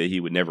mistake that he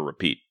would never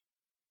repeat.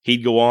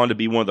 He'd go on to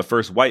be one of the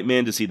first white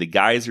men to see the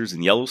geysers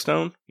in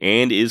Yellowstone,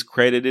 and is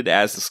credited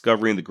as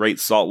discovering the Great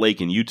Salt Lake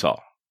in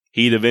Utah.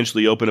 He'd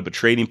eventually open up a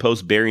trading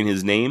post bearing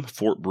his name,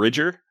 Fort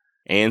Bridger,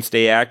 and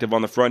stay active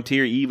on the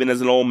frontier even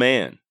as an old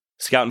man,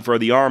 scouting for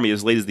the Army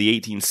as late as the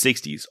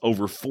 1860s,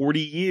 over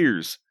 40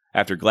 years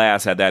after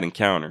Glass had that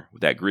encounter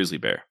with that grizzly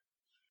bear.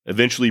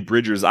 Eventually,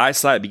 Bridger's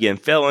eyesight began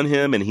failing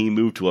him, and he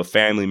moved to a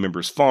family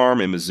member's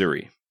farm in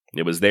Missouri.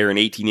 It was there in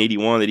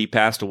 1881 that he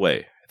passed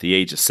away at the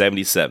age of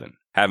 77,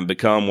 having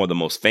become one of the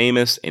most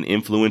famous and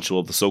influential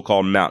of the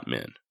so-called mountain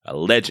men, a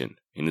legend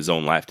in his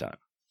own lifetime.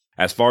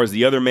 As far as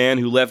the other man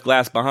who left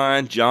Glass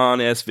behind,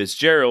 John S.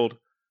 Fitzgerald,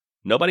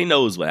 nobody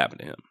knows what happened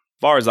to him, as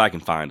far as I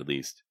can find at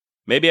least.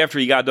 Maybe after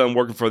he got done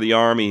working for the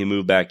Army, he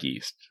moved back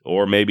east,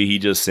 or maybe he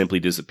just simply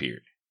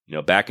disappeared. You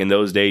know, back in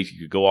those days, you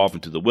could go off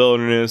into the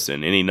wilderness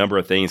and any number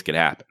of things could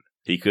happen.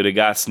 He could have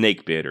got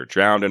snake bit or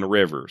drowned in a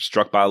river,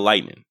 struck by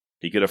lightning.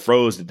 He could have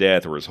froze to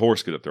death, or his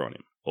horse could have thrown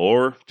him.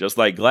 Or, just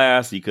like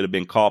Glass, he could have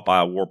been caught by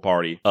a war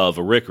party of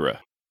Arikara.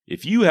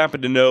 If you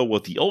happen to know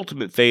what the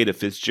ultimate fate of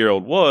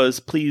Fitzgerald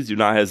was, please do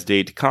not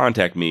hesitate to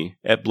contact me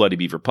at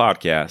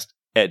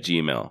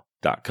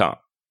bloodybeaverpodcast@gmail.com.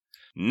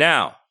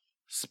 Now,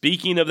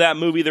 speaking of that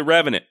movie, The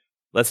Revenant,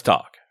 let's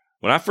talk.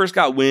 When I first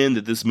got wind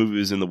that this movie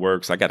was in the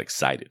works, I got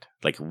excited,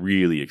 like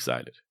really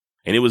excited.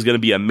 And it was going to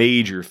be a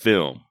major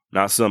film,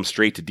 not some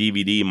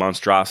straight-to-DVD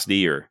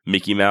monstrosity or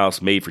Mickey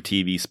Mouse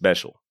made-for-TV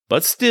special.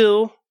 But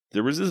still,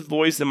 there was this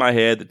voice in my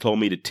head that told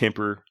me to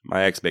temper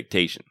my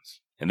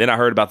expectations. And then I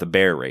heard about the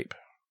bear rape.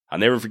 I'll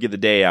never forget the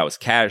day I was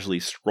casually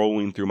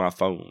scrolling through my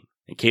phone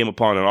and came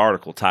upon an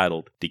article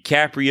titled,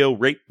 "DiCaprio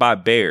Raped by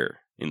Bear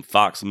in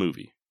Fox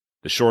Movie."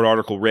 The short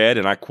article read,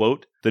 and I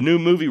quote, "The new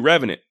movie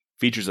Revenant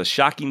features a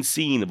shocking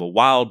scene of a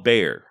wild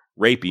bear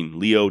raping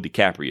Leo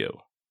DiCaprio.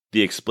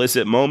 The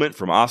explicit moment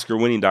from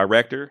Oscar-winning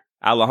director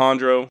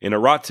Alejandro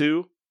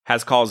Inarritu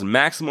has caused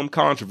maximum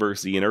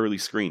controversy in early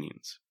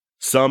screenings.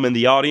 Some in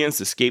the audience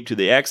escaped to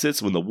the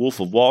exits when the Wolf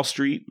of Wall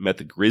Street met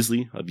the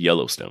Grizzly of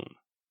Yellowstone.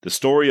 The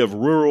story of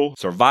rural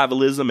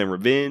survivalism and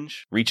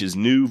revenge reaches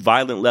new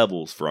violent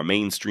levels for a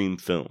mainstream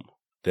film.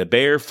 The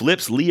bear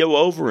flips Leo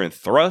over and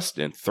thrust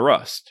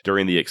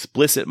during the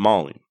explicit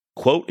mauling.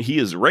 Quote, he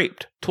is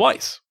raped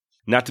twice.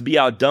 Not to be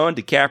outdone,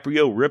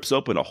 DiCaprio rips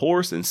open a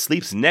horse and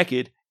sleeps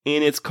naked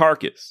in its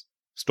carcass.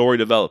 Story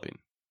developing."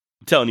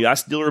 I'm telling you, I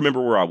still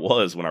remember where I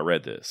was when I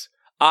read this.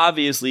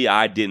 Obviously,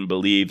 I didn't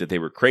believe that they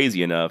were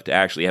crazy enough to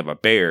actually have a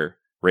bear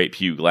rape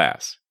Hugh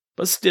Glass.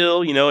 But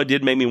still, it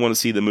did make me want to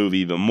see the movie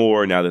even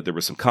more now that there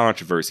was some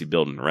controversy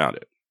building around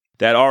it.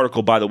 That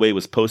article, by the way,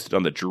 was posted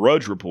on the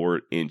Drudge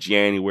Report in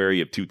January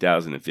of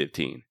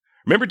 2015.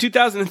 Remember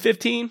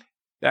 2015?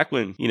 Back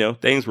when,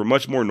 things were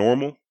much more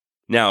normal?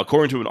 Now,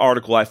 according to an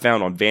article I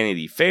found on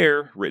Vanity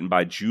Fair, written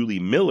by Julie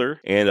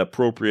Miller and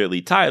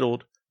appropriately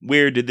titled,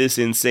 "Where Did This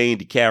Insane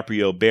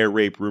DiCaprio Bear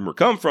Rape Rumor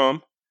Come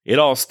From?" It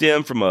all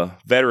stemmed from a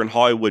veteran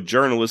Hollywood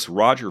journalist,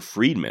 Roger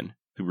Friedman,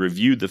 who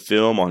reviewed the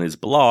film on his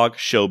blog,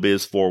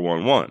 Showbiz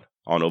 411,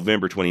 on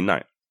November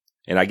 29th.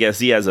 And I guess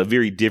he has a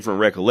very different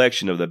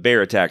recollection of the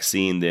bear attack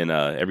scene than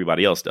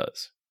everybody else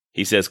does.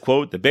 He says,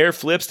 quote, "The bear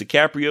flips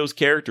DiCaprio's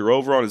character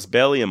over on his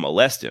belly and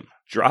molests him.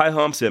 Dry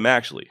humps him,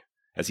 actually,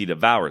 as he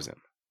devours him."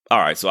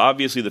 Alright, so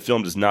obviously the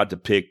film does not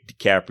depict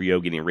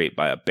DiCaprio getting raped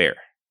by a bear.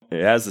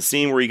 It has the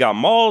scene where he got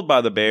mauled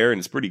by the bear, and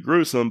it's pretty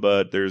gruesome,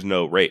 but there's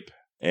no rape.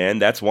 And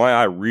that's why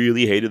I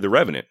really hated The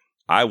Revenant.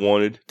 I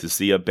wanted to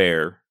see a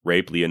bear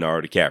rape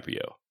Leonardo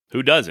DiCaprio.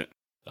 Who doesn't?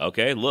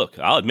 Okay, look,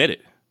 I'll admit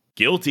it.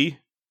 Guilty.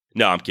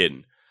 No, I'm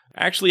kidding.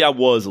 Actually, I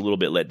was a little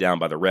bit let down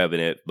by The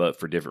Revenant, but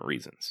for different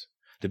reasons.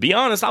 To be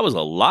honest, I was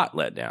a lot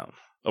let down.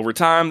 Over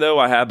time, though,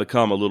 I have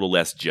become a little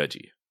less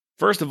judgy.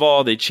 First of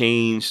all, they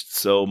changed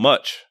so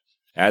much.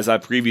 As I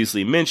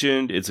previously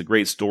mentioned, it's a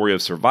great story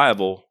of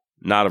survival,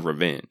 not of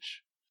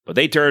revenge. But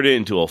they turned it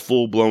into a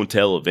full-blown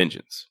tale of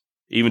vengeance.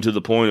 Even to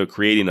the point of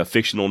creating a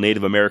fictional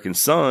Native American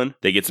son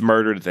that gets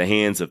murdered at the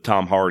hands of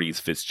Tom Hardy's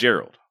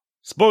Fitzgerald.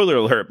 Spoiler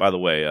alert, by the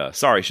way.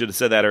 Sorry, should have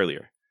said that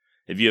earlier.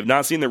 If you have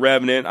not seen The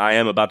Revenant, I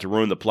am about to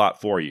ruin the plot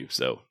for you,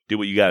 so do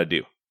what you gotta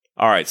do.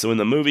 Alright, so in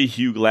the movie,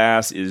 Hugh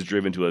Glass is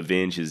driven to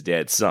avenge his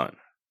dead son.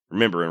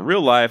 Remember, in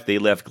real life, they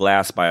left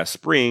Glass by a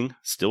spring,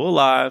 still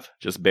alive,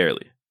 just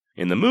barely.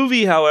 In the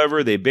movie,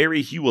 however, they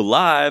bury Hugh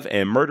alive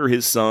and murder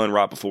his son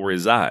right before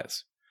his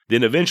eyes.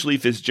 Then eventually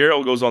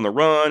Fitzgerald goes on the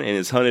run and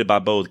is hunted by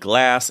both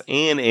Glass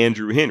and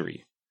Andrew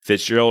Henry.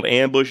 Fitzgerald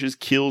ambushes,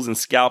 kills, and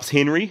scalps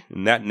Henry,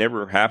 and that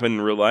never happened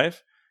in real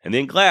life. And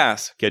then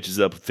Glass catches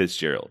up with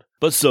Fitzgerald.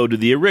 But so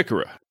did the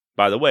Arikara.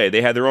 By the way,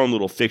 they had their own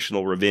little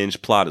fictional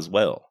revenge plot as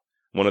well.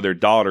 One of their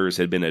daughters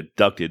had been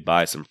abducted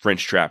by some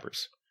French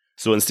trappers.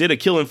 So instead of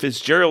killing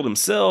Fitzgerald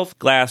himself,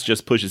 Glass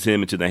just pushes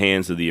him into the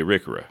hands of the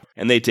Arikara,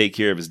 and they take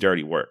care of his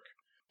dirty work.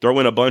 Throw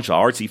in a bunch of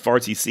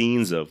artsy-fartsy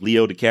scenes of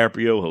Leo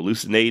DiCaprio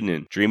hallucinating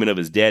and dreaming of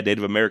his dead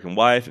Native American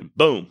wife, and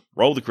boom,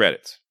 roll the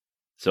credits.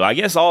 So I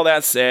guess all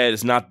that said,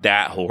 it's not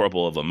that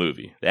horrible of a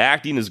movie. The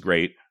acting is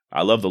great.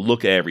 I love the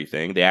look of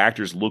everything. The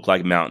actors look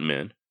like mountain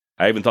men.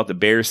 I even thought the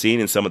bear scene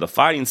and some of the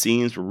fighting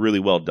scenes were really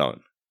well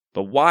done.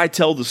 But why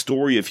tell the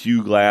story of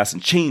Hugh Glass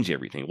and change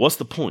everything? What's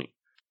the point?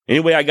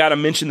 Anyway, I gotta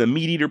mention the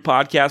Meat Eater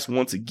podcast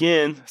once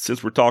again,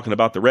 since we're talking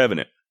about The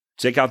Revenant.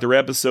 Check out their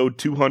episode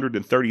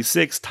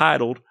 236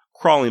 titled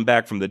Crawling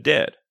Back from the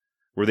Dead,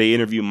 where they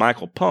interview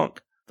Michael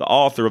Punk, the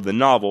author of the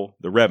novel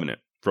The Revenant,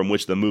 from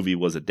which the movie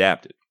was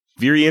adapted.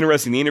 Very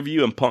interesting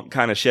interview, and Punk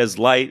kind of sheds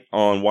light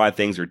on why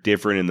things are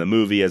different in the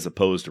movie as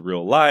opposed to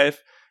real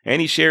life,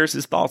 and he shares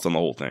his thoughts on the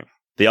whole thing.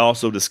 They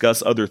also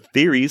discuss other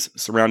theories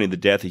surrounding the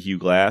death of Hugh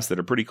Glass that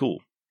are pretty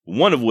cool,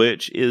 one of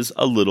which is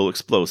a little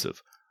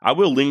explosive. I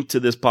will link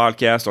to this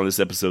podcast on this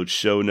episode's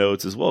show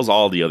notes, as well as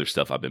all the other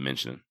stuff I've been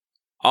mentioning.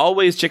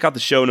 Always check out the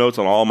show notes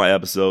on all my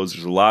episodes.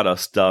 There's a lot of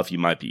stuff you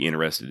might be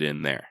interested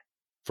in there.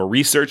 For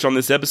research on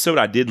this episode,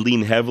 I did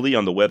lean heavily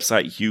on the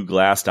website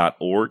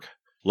hughglass.org.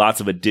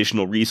 Lots of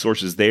additional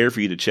resources there for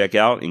you to check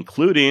out,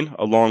 including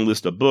a long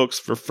list of books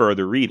for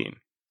further reading.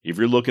 If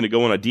you're looking to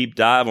go on a deep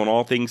dive on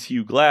all things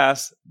Hugh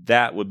Glass,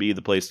 that would be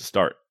the place to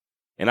start.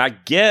 And I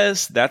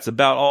guess that's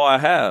about all I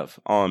have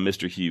on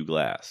Mr. Hugh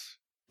Glass.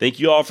 Thank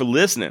you all for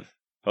listening.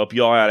 Hope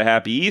you all had a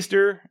happy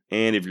Easter,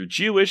 and if you're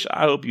Jewish,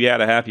 I hope you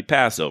had a happy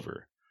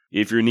Passover.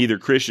 If you're neither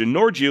Christian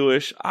nor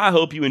Jewish, I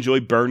hope you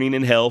enjoy burning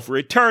in hell for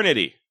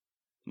eternity.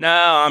 No,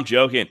 I'm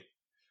joking.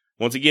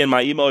 Once again,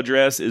 my email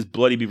address is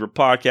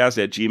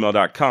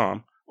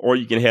bloodybeaverpodcast@gmail.com, or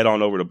you can head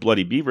on over to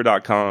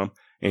bloodybeaver.com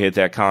and hit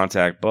that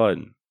contact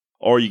button.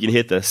 Or you can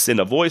hit the send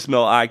a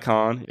voicemail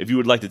icon if you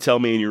would like to tell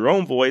me in your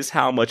own voice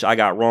how much I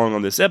got wrong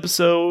on this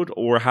episode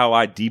or how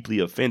I deeply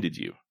offended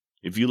you.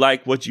 If you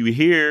like what you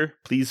hear,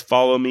 please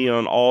follow me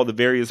on all the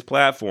various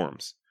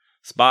platforms.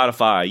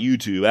 Spotify,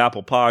 YouTube,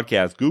 Apple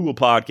Podcasts, Google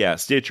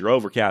Podcasts, Stitcher,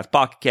 Overcast,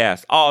 Pocket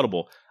Cast,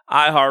 Audible,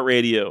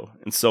 iHeartRadio,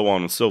 and so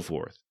on and so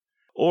forth.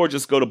 Or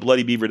just go to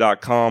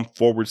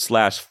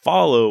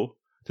bloodybeaver.com/follow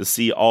to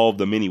see all of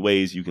the many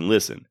ways you can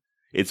listen.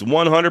 It's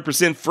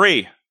 100%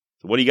 free.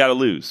 So what do you got to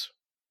lose?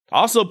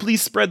 Also,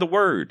 please spread the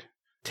word.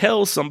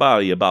 Tell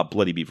somebody about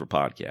Bloody Beaver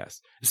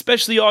Podcast,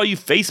 especially all you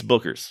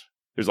Facebookers.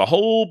 There's a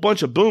whole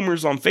bunch of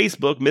boomers on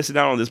Facebook missing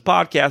out on this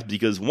podcast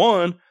because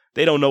 1,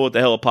 they don't know what the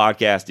hell a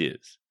podcast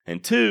is.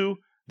 And 2,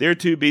 they're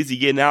too busy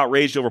getting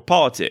outraged over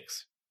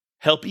politics.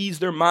 Help ease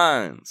their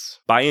minds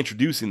by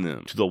introducing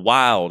them to the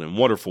wild and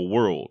wonderful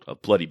world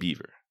of Bloody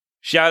Beaver.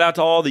 Shout out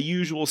to all the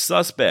usual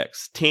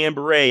suspects: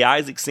 Tambouré,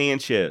 Isaac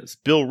Sanchez,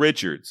 Bill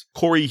Richards,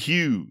 Corey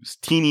Hughes,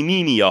 Teeny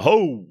Neeny,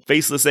 Aho,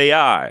 Faceless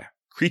AI,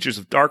 Creatures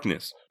of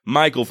Darkness,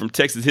 Michael from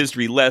Texas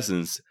History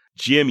Lessons,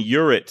 Jim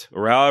Urett,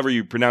 or however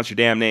you pronounce your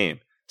damn name,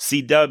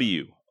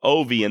 CW,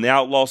 Ovi and the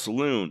Outlaw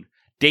Saloon,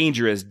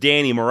 Dangerous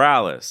Danny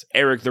Morales,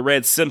 Eric the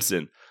Red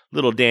Simpson,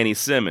 Little Danny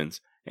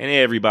Simmons, and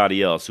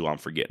everybody else who I'm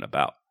forgetting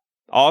about.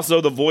 Also,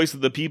 the voice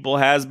of the people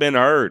has been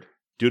heard.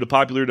 Due to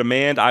popular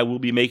demand, I will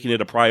be making it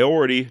a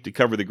priority to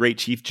cover the great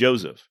Chief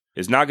Joseph.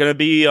 It's not going to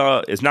be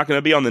on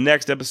the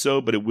next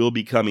episode, but it will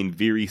be coming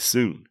very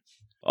soon.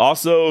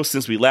 Also,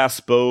 since we last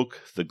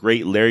spoke, the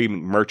great Larry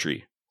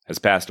McMurtry has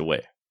passed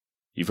away.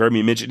 You've heard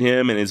me mention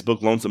him and his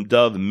book Lonesome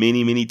Dove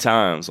many, many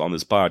times on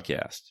this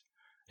podcast.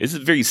 This is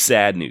very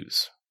sad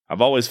news.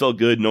 I've always felt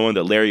good knowing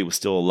that Larry was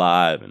still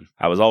alive, and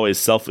I was always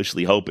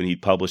selfishly hoping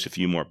he'd publish a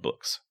few more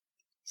books.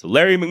 So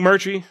Larry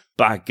McMurtry,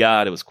 by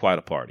God, it was quite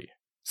a party.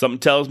 Something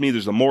tells me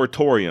there's a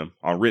moratorium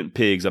on renting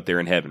pigs up there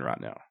in heaven right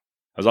now.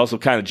 I was also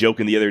kind of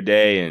joking the other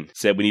day and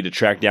said we need to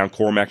track down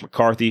Cormac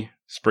McCarthy,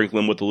 sprinkle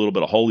him with a little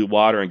bit of holy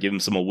water, and give him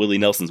some of Willie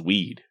Nelson's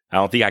weed. I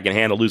don't think I can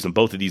handle losing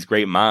both of these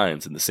great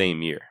minds in the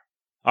same year.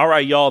 All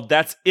right, y'all,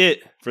 that's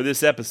it for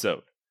this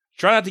episode.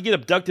 Try not to get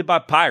abducted by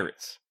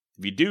pirates.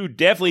 If you do,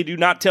 definitely do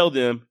not tell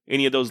them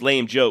any of those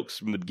lame jokes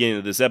from the beginning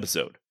of this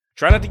episode.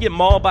 Try not to get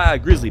mauled by a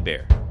grizzly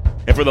bear.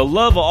 And for the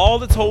love of all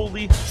that's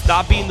holy,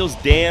 stop eating those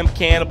damn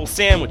cannibal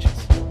sandwiches.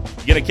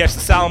 You're gonna catch the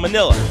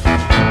salmonella.